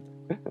this game.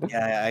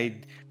 Yeah,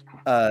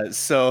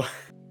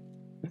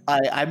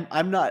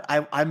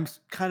 I'm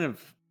kind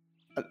of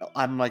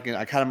like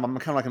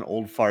an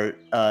old fart.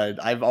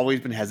 I've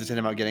always been hesitant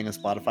about getting a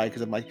Spotify,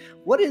 because I'm like,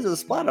 what is a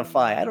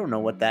Spotify? I don't know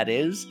what that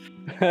is.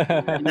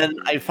 And then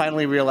I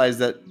finally realized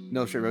that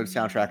No Straight Roads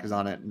soundtrack is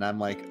on it, and I'm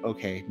like,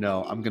 okay,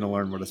 no, I'm gonna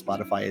learn what a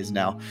Spotify is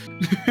now.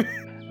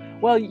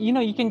 Well,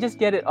 you can just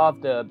get it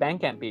off the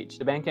Bandcamp page.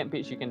 The Bandcamp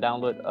page, you can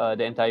download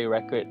the entire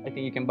record. I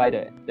think you can buy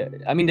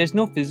there's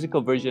no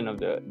physical version of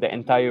the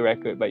entire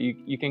record, but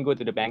you can go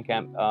to the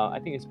Bandcamp. I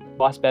think it's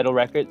Boss Battle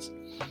Records,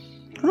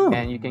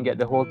 and you can get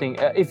the whole thing.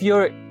 If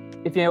you're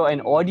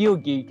an audio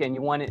geek and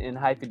you want it in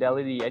high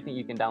fidelity, I think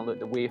you can download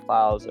the WAV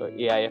files or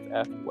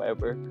AIFF,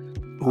 whatever.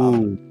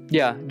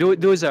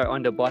 Those are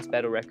on the Boss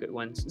Battle Record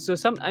ones. So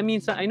I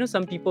know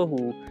some people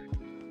who,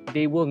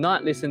 they will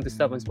not listen to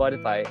stuff on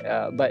Spotify,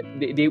 but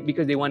they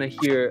because they want to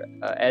hear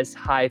as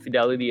high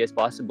fidelity as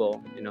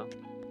possible,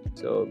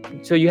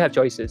 So you have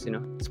choices,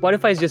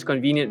 Spotify is just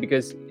convenient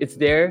because it's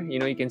there,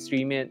 you can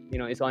stream it,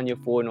 it's on your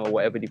phone or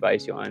whatever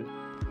device you're on.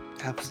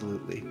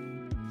 Absolutely.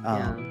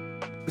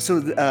 So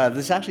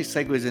this actually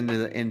segues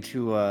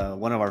into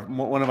one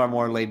of our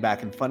more laid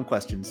back and fun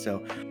questions.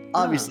 So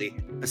obviously,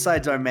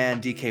 besides our man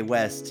DK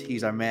West,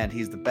 he's our man,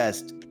 he's the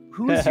best.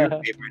 Who is your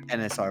favorite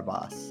NSR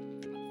boss?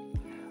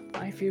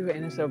 My favorite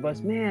NSR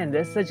boss, man,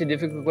 that's such a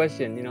difficult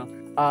question.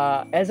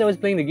 As I was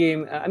playing the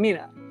game,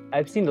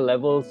 I've seen the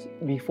levels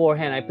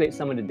beforehand. I played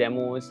some of the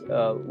demos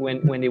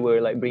when they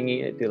were like bringing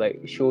it to like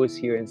shows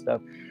here and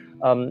stuff.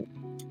 And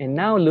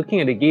now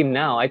looking at the game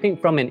now, I think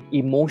from an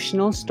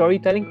emotional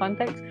storytelling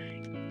context,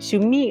 to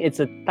me, it's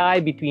a tie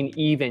between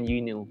Eve and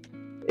Yinu.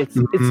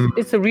 Mhm.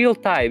 It's a real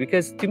tie,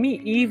 because to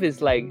me, Eve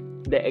is like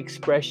the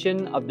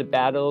expression of the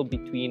battle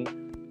between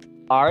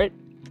art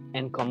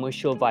and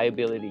commercial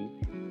viability.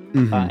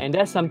 Mhm. And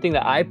that's something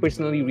that I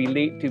personally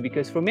relate to,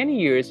 because for many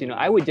years,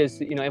 I would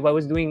just, if I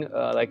was doing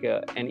like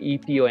an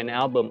EP or an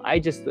album, I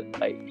just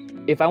like,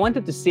 if I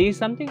wanted to say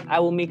something, I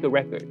will make a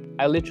record.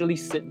 I literally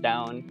sit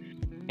down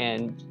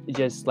and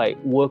just like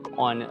work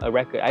on a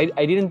record.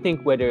 I didn't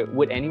think whether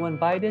would anyone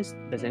buy this,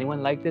 does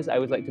anyone like this. I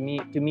was like, to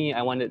me,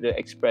 I wanted to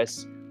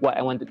express what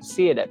I wanted to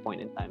say at that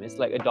point in time. It's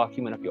like a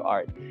document of your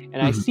art.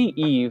 And I see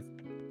Eve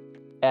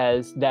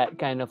as that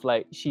kind of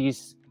like,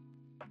 she's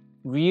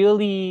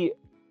really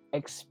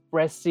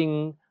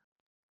expressing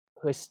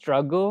her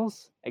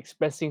struggles,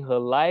 expressing her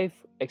life,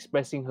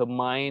 expressing her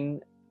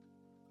mind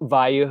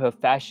via her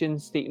fashion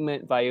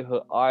statement, via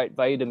her art,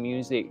 via the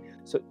music.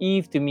 So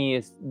Eve to me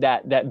is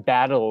that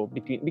battle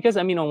between, because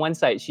I mean, on one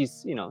side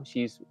she's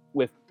she's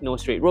with No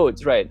Straight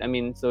Roads, right? I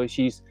mean, so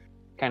she's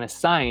kind of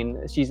signed,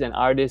 she's an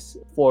artist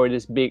for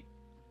this big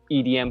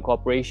EDM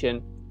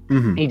corporation,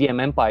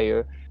 EDM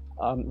empire.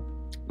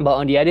 But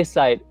on the other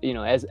side,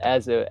 as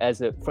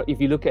a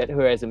if you look at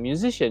her as a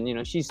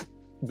musician, she's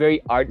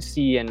very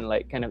artsy and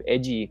like kind of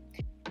edgy.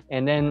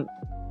 And then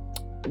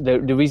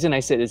the reason I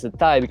said it's a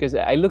tie, because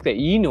I looked at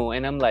Yinu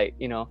and I'm like,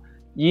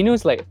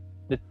 Yinu's like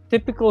the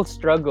typical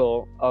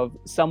struggle of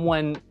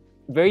someone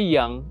very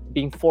young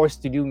being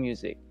forced to do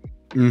music.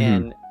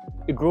 And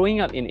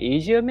growing up in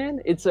Asia,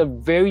 man, it's a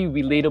very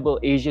relatable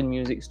Asian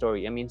music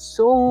story. I mean,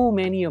 so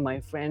many of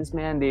my friends,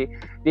 man,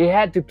 they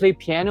had to play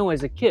piano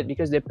as a kid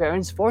because their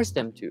parents forced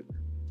them to.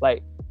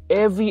 Like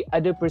every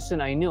other person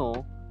I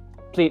know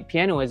played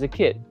piano as a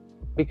kid,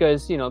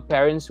 because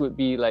parents would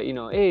be like,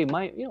 hey,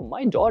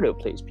 my daughter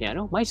plays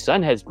piano, my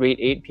son has grade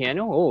 8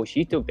 piano, oh,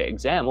 she took the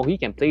exam, oh, he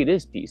can play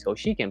this piece, oh,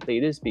 she can play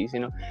this piece.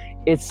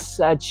 It's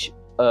such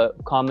a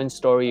common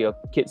story of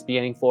kids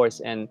being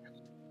forced. And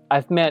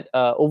I've met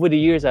over the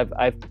years, I've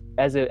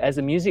as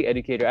a music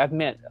educator, I've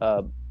met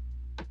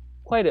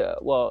quite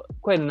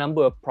a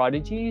number of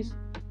prodigies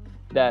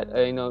that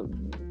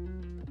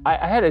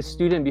I had a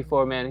student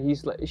before, man.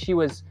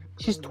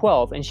 She's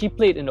 12 and she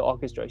played in the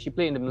orchestra. She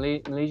played in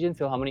the Malaysian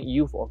Philharmonic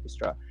Youth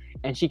Orchestra,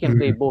 and she can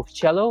play both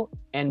cello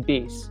and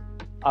bass,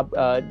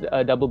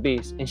 double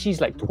bass, and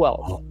she's like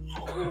 12.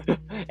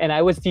 And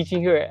I was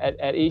teaching her at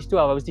age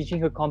 12. I was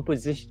teaching her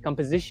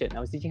composition. I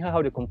was teaching her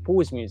how to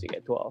compose music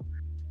at 12.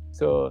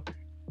 So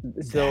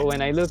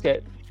when I look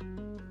at,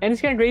 and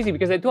it's kind of crazy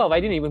because at 12 I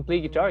didn't even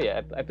play guitar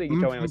yet. I played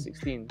guitar when I was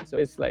 16. So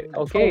it's like,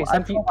 okay,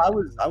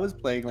 I was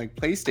playing like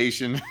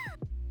PlayStation.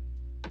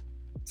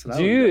 So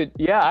dude,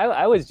 yeah,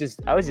 I was just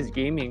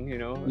gaming,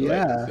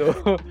 Yeah. like,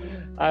 so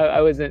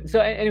I wasn't. So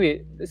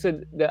anyway, so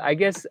I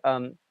guess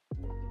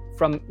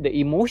from the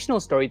emotional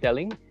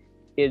storytelling,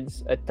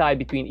 it's a tie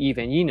between Eve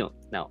and Yinu.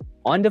 Now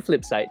on the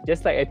flip side,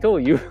 just like I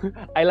told you,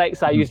 I like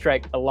Sayu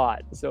Strike a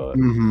lot. So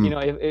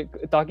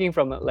if talking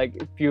from like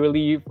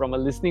purely from a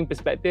listening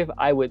perspective,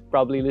 I would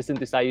probably listen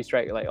to Sayu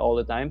Strike like all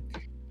the time.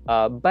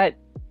 But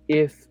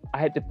if I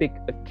had to pick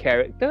a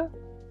character,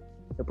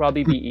 it'd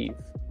probably be Eve.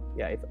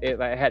 Yeah, if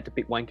I had to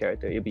pick one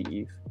character, it'd be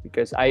Eve,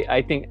 because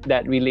I think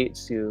that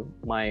relates to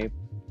my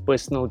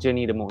personal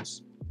journey the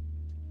most.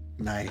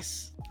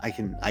 Nice. I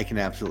can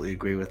absolutely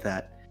agree with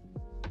that.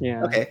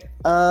 Yeah. Okay.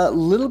 A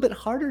little bit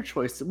harder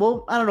choice.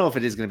 Well, I don't know if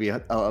it is going to be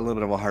a little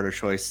bit of a harder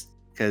choice,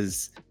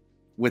 because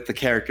with the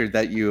character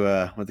that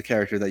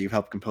you've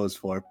helped compose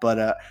for.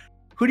 But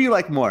who do you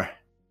like more,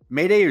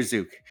 Mayday or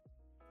Zook?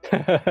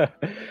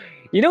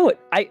 You know what?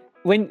 I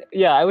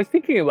was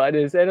thinking about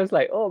this and I was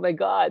like, oh my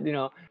god,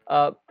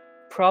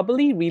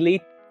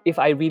 probably if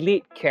I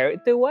relate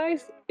character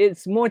wise,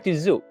 it's more to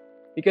Zook,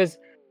 because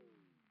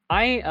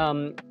I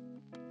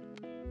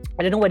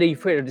don't know whether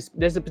you've heard of this.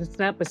 There's a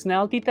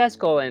personality test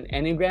called an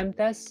Enneagram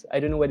test. I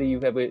don't know whether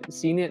you've ever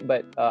seen it,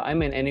 but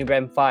I'm an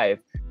Enneagram 5.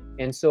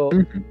 And so,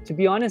 to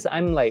be honest,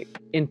 I'm like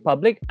in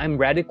public, I'm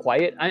rather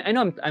quiet. I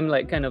know I'm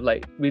like kind of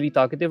like really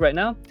talkative right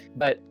now,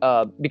 but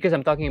because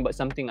I'm talking about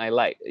something I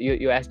like.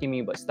 You're asking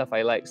me about stuff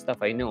I like, stuff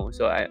I know.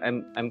 So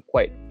I'm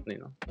quite,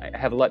 I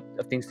have a lot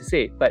of things to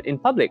say. But in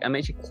public, I'm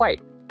actually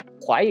quite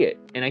quiet,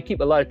 and I keep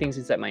a lot of things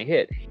inside my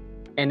head.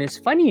 And it's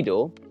funny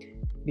though,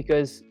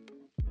 because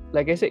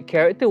like I said,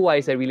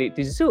 character-wise, I relate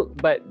to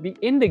Zook, but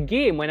in the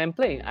game when I'm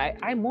playing,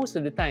 I most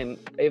of the time,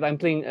 if I'm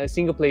playing a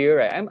single player,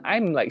 right,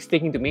 I'm like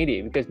sticking to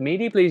Mayday, because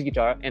Mayday plays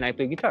guitar and I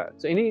play guitar.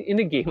 So in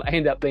the game, I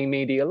end up playing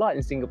Mayday a lot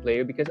in single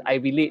player because I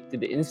relate to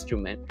the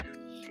instrument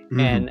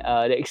and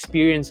the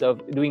experience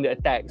of doing the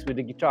attacks with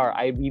the guitar.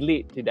 I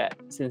relate to that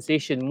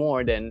sensation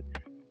more than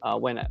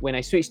when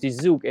I switch to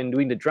Zook and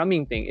doing the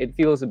drumming thing. It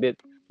feels a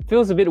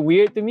bit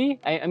weird to me.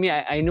 I mean,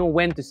 I know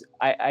when to.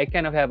 I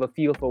kind of have a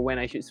feel for when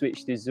I should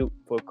switch to Zook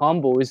for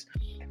combos,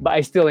 but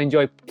I still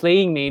enjoy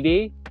playing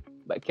Mayday.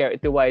 But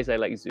character-wise, I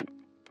like Zook.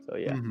 So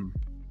yeah.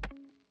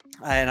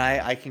 And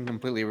I can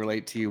completely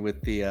relate to you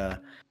with the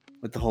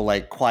whole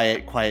like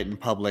quiet in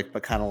public,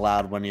 but kind of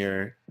loud when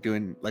you're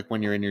doing, like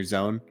when you're in your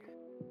zone.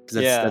 'Cause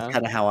that's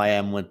kind of how I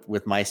am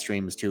with my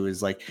streams too.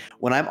 Is like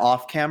when I'm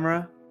off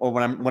camera or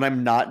when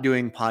I'm not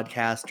doing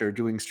podcast or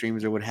doing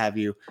streams or what have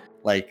you,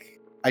 like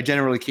I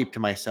generally keep to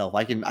myself.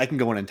 I can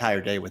go an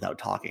entire day without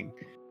talking,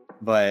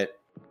 but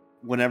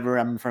whenever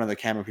I'm in front of the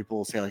camera, people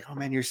will say like, "Oh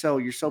man, you're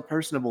so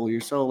personable.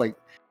 You're so like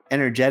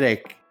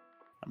energetic."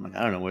 I'm like,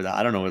 I don't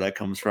know where that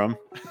comes from.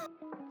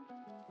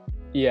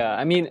 Yeah,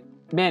 I mean,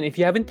 man, if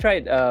you haven't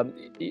tried,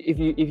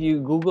 if you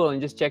Google and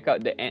just check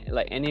out the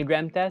like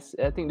Enneagram test,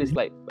 I think there's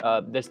like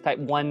there's type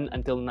 1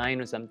 until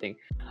 9 or something.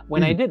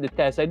 When I did the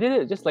test, I did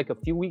it just like a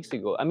few weeks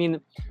ago. I mean,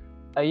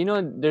 you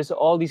know, there's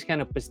all these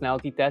kind of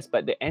personality tests,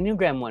 but the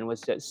Enneagram one was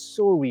just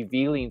so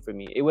revealing for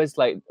me. It was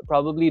like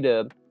probably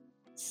the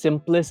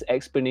simplest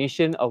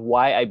explanation of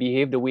why I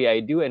behave the way I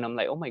do, and I'm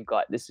like, oh my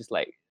god, this is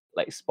like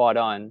spot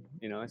on,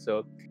 you know.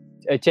 So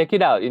check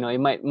it out. You know, it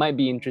might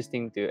be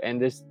interesting too.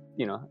 And this,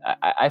 you know,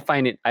 I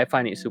find it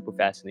super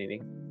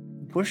fascinating.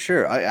 For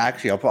sure.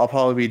 I'll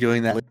probably be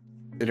doing that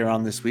later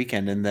on this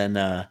weekend, and then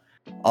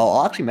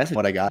I'll actually message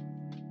what I got.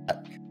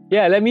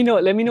 Yeah, let me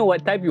know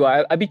what type you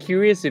are. I'd be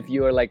curious if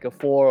you are like a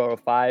 4 or a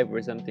 5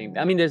 or something.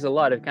 I mean, there's a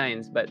lot of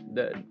kinds, but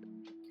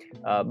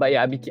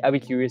yeah, I'd be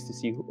curious to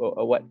see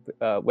what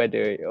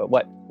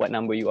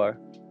number you are.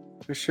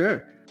 For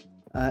sure.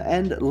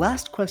 And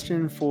last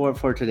question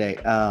for today.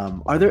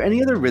 Are there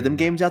any other rhythm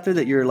games out there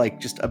that you're like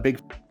just a big?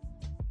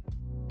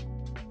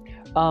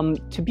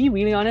 To be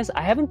really honest,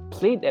 I haven't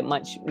played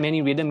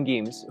many rhythm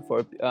games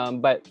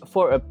but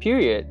for a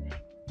period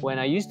when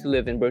I used to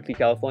live in Berkeley,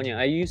 California,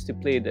 I used to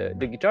play the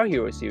Guitar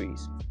Hero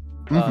series.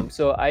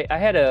 So I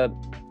had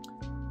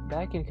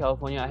back in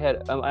California, I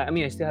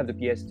still have the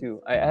PS2.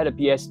 I had a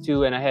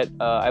PS2, and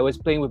I was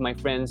playing with my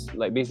friends,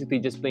 like basically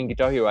just playing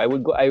Guitar Hero. I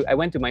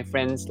went to my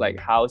friend's like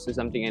house or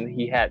something, and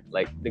he had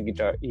like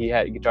Guitar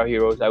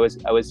Heroes. I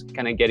was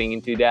kind of getting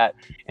into that,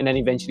 and then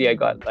eventually I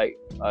got like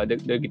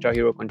the Guitar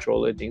Hero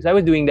controller things. I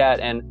was doing that,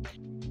 and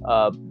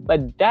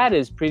but that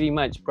is pretty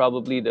much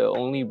probably the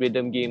only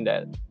rhythm game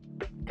that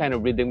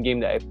I've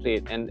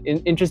played. And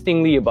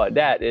interestingly about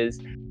that is,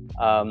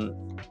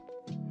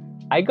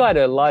 I got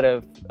a lot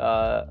of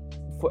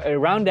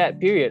around that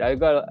period. I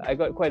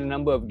got quite a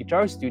number of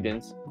guitar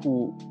students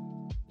who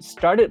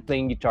started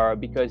playing guitar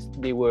because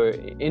they were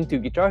into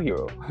Guitar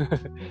Hero.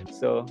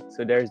 so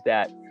there's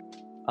that.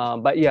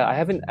 But yeah, I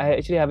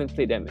actually haven't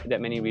played that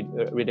many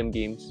rhythm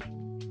games.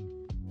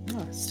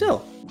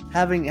 Still,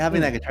 having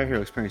that Guitar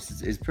Hero experience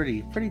is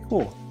pretty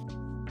cool.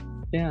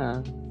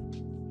 Yeah.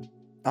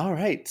 All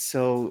right,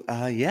 so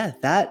yeah,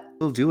 that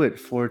will do it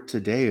for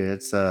today.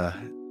 It's a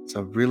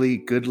really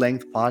good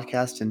length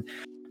podcast, and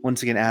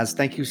once again, Az,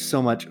 thank you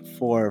so much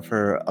for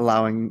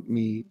allowing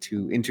me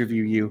to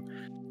interview you.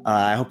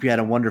 I hope you had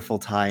a wonderful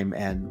time,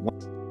 and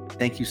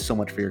thank you so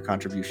much for your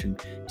contribution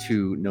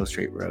to No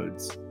Straight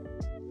Roads.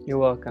 You're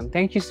welcome.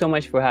 Thank you so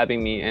much for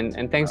having me,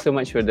 and thanks so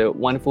much for the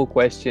wonderful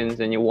questions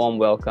and your warm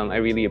welcome. I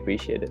really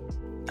appreciate it.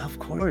 Of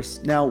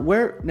course. Now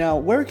where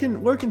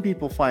can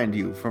people find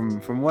you?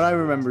 From what I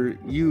remember,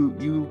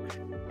 you've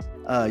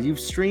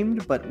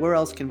streamed, but where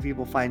else can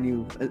people find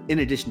you in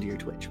addition to your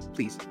Twitch?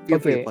 Please feel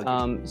free to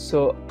plug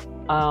so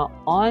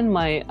I'm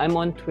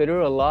on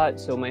Twitter a lot.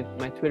 So my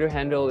Twitter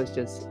handle is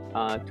just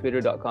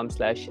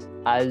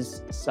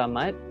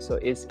twitter.com/azsamad. So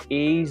it's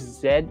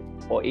AZ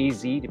or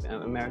AZ,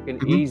 American,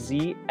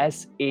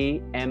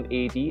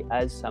 AZSAMAD,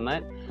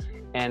 Az-Samad.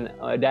 And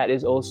that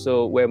is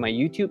also where my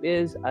YouTube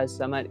is,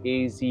 Az-Samad,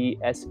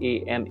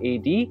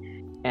 AZSAMAD.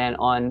 And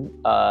on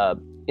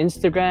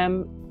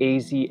Instagram,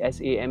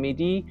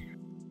 AZSAMAD.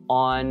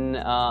 On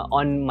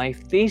my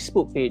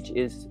Facebook page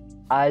is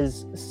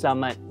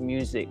Az-Samad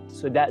Music.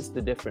 So that's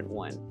the different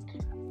one.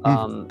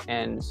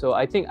 And so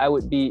I think I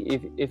would be,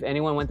 if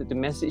anyone wanted to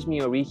message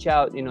me or reach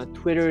out, you know,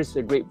 Twitter is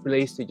a great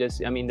place to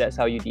just, I mean, that's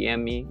how you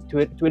DM me.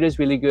 Twitter's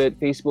really good.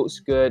 Facebook's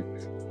good.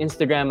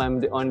 Instagram,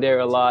 I'm on there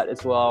a lot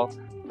as well.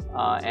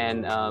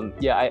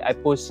 Yeah,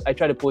 I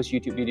try to post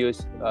YouTube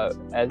videos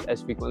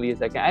as frequently as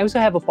I can. I also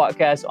have a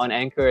podcast on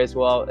Anchor as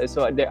well.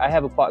 So I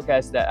have a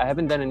podcast that I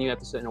haven't done a new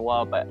episode in a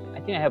while, but I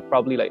think I have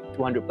probably like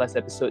 200 plus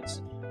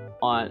episodes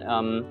on.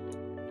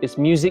 It's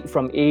music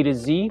from A to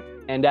Z,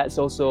 and that's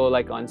also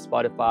like on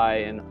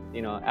Spotify and,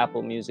 you know,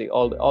 Apple Music,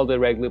 all the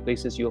regular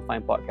places you'll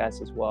find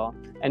podcasts as well.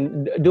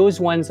 And those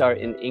ones are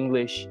in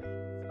English.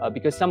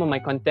 Because some of my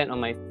content on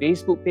my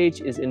Facebook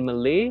page is in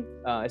Malay,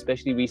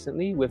 especially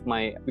recently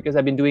because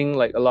I've been doing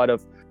like a lot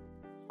of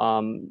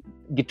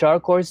guitar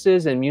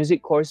courses and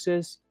music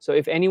courses. So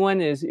if any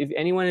one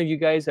of you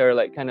guys are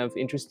like kind of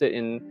interested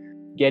in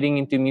getting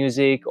into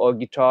music or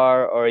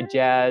guitar or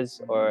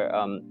jazz or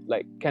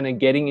like kind of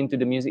getting into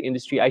the music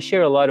industry, I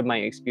share a lot of my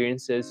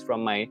experiences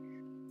from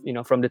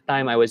the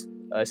time I was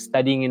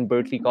studying in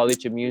Berklee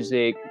College of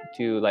Music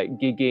to like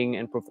gigging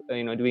and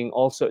doing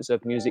all sorts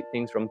of music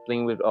things, from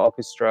playing with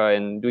orchestra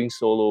and doing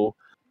solo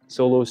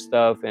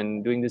stuff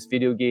and doing this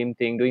video game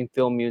thing, doing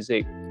film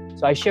music.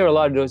 So I share a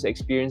lot of those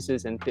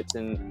experiences and tips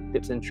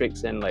and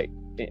tricks and like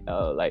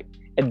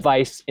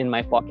advice in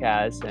my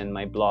podcast and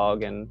my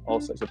blog and all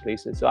sorts of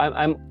places. So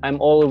I'm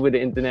all over the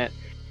internet,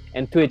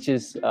 And Twitch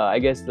is, I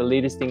guess, the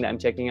latest thing that I'm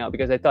checking out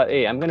because I thought,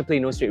 hey, I'm gonna play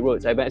No Straight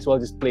Roads. I might as well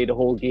just play the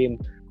whole game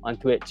on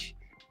Twitch.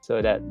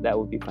 So that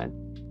would be fun.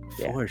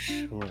 Yeah. For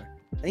sure.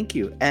 Thank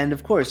you. And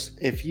of course,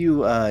 if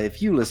you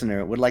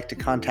listener would like to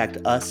contact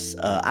us,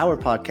 our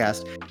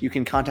podcast, you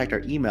can contact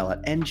our email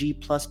at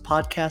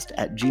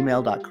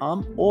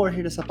ngpluspodcast@gmail.com or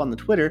hit us up on the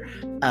Twitter.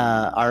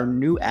 Our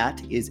new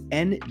 @ is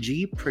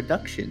NG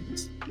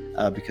Productions,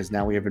 because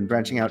now we have been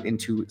branching out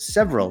into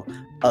several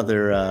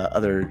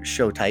other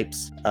show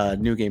types,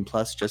 New Game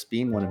Plus just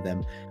being one of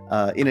them.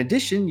 In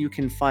addition, you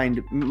can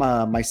find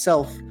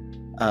myself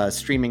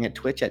streaming at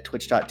Twitch at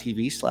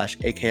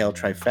twitch.tv/AKL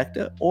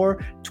Trifecta,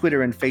 or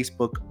Twitter and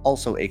Facebook,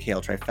 also AKL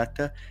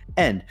Trifecta.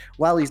 And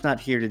while he's not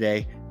here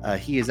today,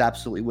 he is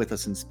absolutely with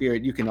us in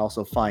spirit. You can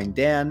also find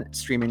Dan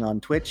streaming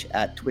on Twitch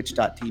at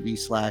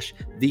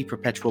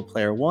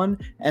twitch.tv/ThePerpetualPlayer1,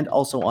 and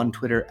also on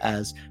Twitter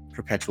as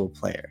Perpetual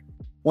Player.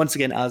 Once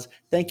again, Oz,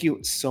 thank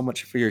you so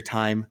much for your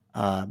time.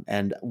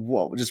 And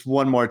just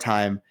one more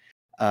time,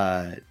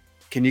 can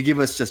you give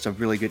us just a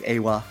really good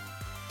AWA?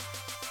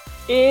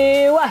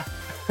 Ewa!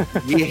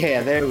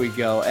 Yeah, there we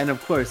go. And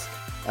of course,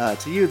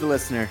 to you, the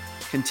listener,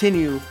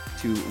 continue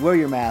to wear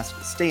your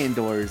mask, stay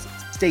indoors,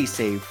 stay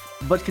safe,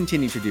 but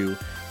continue to do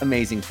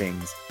amazing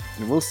things.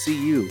 And we'll see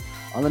you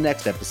on the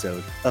next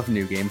episode of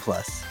New Game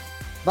Plus.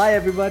 Bye,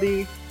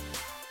 everybody.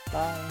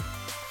 Bye.